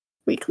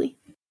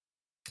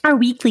 Our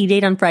weekly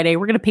date on Friday.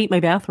 We're going to paint my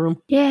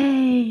bathroom.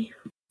 Yay.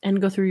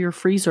 And go through your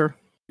freezer.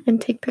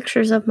 And take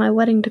pictures of my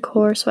wedding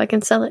decor so I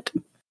can sell it.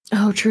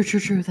 Oh, true.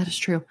 That is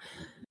true.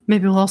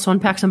 Maybe we'll also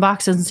unpack some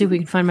boxes and see if we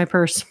can find my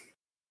purse.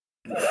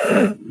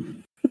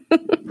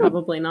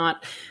 Probably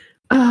not.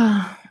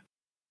 Yeah,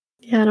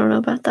 I don't know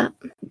about that.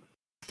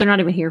 They're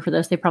not even here for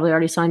this. They probably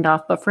already signed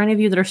off. But for any of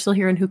you that are still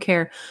here and who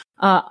care,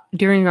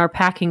 during our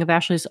packing of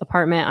Ashley's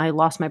apartment, I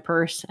lost my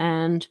purse.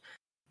 And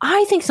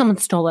I think someone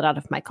stole it out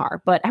of my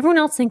car. But everyone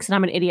else thinks that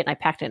I'm an idiot and I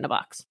packed it in a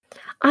box.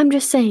 I'm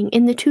just saying,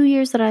 in the 2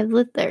 years that I've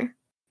lived there,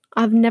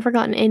 I've never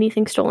gotten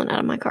anything stolen out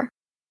of my car.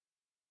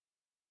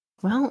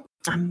 Well,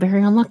 I'm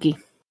very unlucky.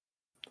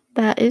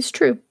 That is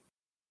true.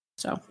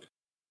 So,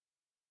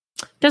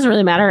 doesn't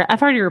really matter.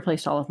 I've already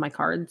replaced all of my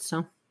cards,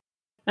 so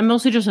I'm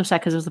mostly just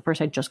upset because it was the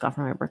purse I just got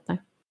for my birthday.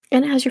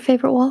 And it has your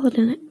favorite wallet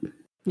in it.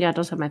 Yeah, it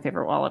does have my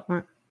favorite wallet.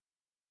 I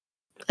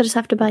just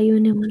have to buy you a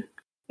new one.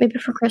 Maybe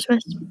for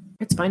Christmas.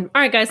 It's fine.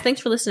 All right, guys. Thanks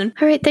for listening.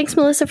 All right. Thanks,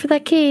 Melissa, for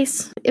that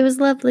case. It was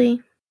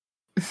lovely.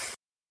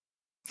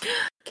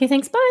 Okay,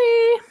 thanks.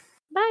 Bye.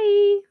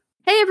 Bye.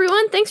 Hey,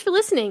 everyone. Thanks for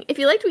listening. If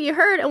you liked what you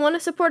heard and want to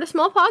support a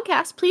small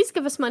podcast, please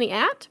give us money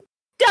at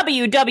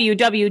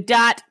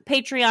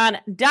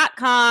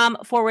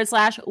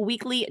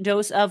www.patreon.com/weekly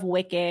dose of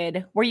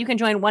wicked, where you can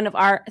join one of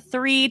our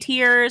 3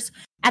 tiers.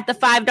 At the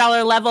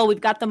 $5 level, we've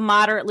got the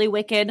moderately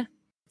wicked.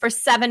 For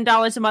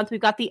 $7 a month,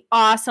 we've got the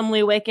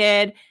awesomely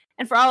wicked.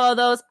 And for all of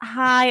those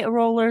high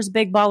rollers,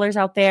 big ballers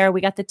out there, we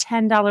got the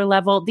 $10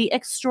 level, the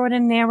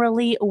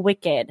extraordinarily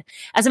wicked.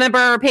 As a member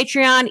of our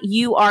Patreon,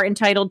 you are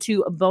entitled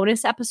to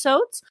bonus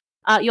episodes.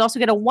 You also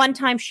get a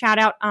one-time shout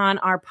out on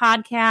our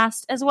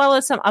podcast, as well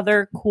as some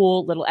other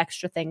cool little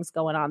extra things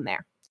going on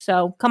there.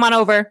 So come on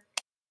over,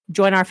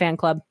 join our fan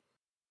club.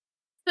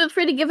 Feel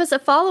free to give us a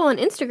follow on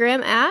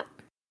Instagram at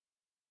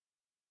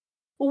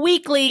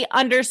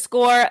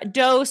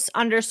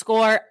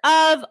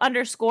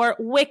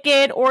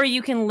weekly_dose_of_wicked, or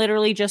you can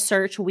literally just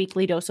search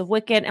Weekly Dose of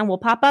Wicked and we'll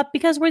pop up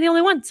because we're the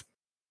only ones.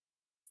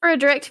 For a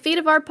direct feed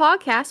of our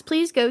podcast,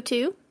 please go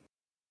to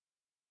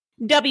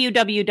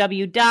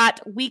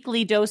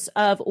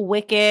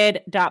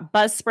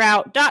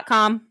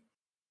www.weeklydoseofwicked.buzzsprout.com.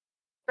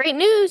 Great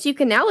news! You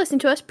can now listen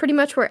to us pretty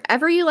much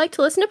wherever you like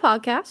to listen to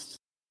podcasts.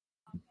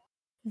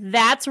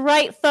 That's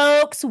right,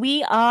 folks.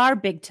 We are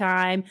big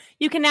time.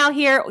 You can now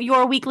hear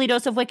your Weekly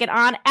Dose of Wicked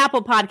on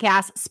Apple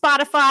Podcasts,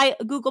 Spotify,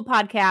 Google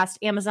Podcasts,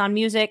 Amazon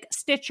Music,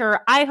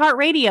 Stitcher,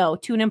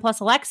 iHeartRadio, TuneIn Plus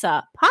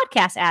Alexa,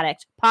 Podcast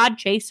Addict,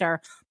 Podchaser,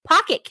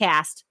 Pocket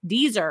Cast,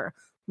 Deezer,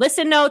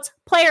 Listen Notes,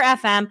 Player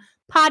FM,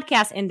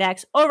 Podcast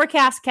Index,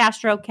 Overcast,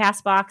 Castro,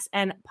 Castbox,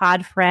 and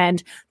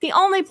Podfriend. The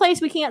only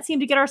place we can't seem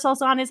to get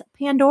ourselves on is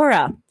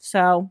Pandora.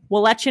 So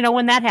we'll let you know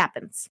when that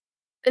happens.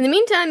 In the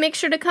meantime, make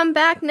sure to come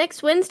back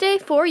next Wednesday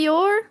for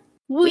your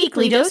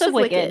Weekly Dose of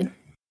Wicked.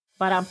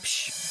 But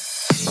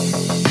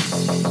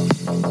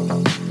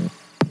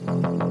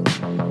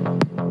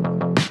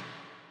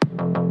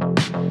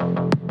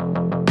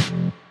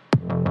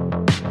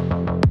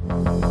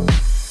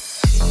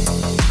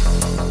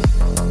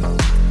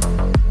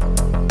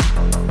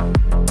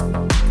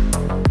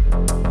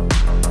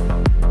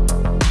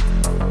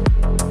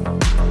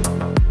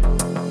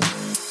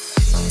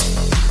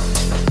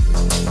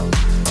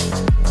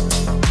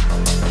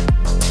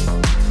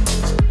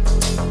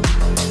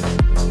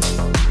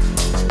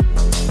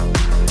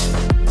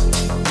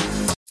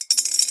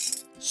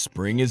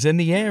Spring is in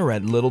the air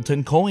at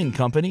Littleton Coin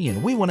Company,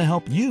 and we want to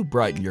help you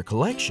brighten your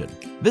collection.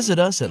 Visit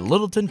us at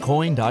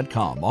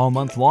littletoncoin.com all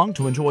month long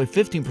to enjoy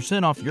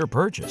 15% off your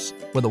purchase.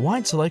 With a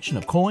wide selection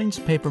of coins,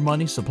 paper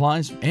money,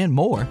 supplies, and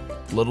more,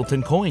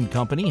 Littleton Coin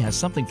Company has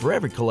something for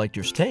every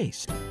collector's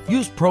taste.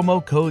 Use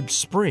promo code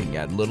SPRING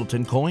at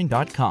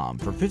littletoncoin.com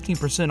for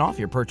 15% off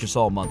your purchase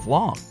all month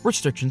long.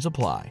 Restrictions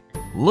apply.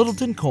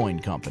 Littleton Coin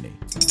Company.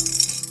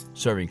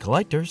 Serving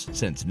collectors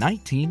since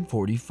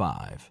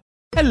 1945.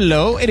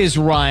 Hello, it is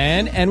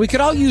Ryan, and we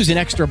could all use an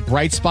extra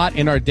bright spot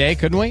in our day,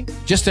 couldn't we?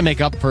 Just to make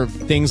up for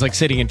things like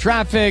sitting in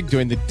traffic,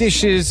 doing the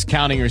dishes,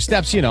 counting your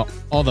steps, you know,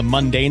 all the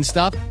mundane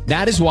stuff.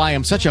 That is why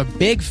I'm such a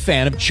big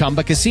fan of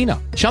Chumba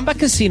Casino. Chumba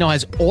Casino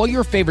has all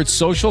your favorite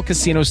social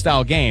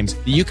casino-style games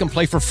that you can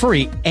play for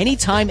free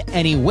anytime,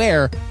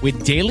 anywhere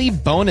with daily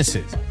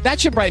bonuses. That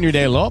should brighten your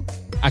day a little.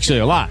 Actually,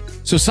 a lot.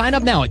 So sign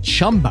up now at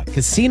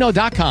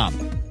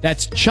ChumbaCasino.com.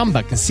 That's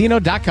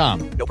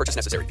ChumbaCasino.com. No purchase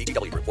necessary.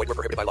 VGW Group. Void where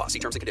prohibited by law. See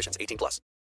terms and conditions. 18+.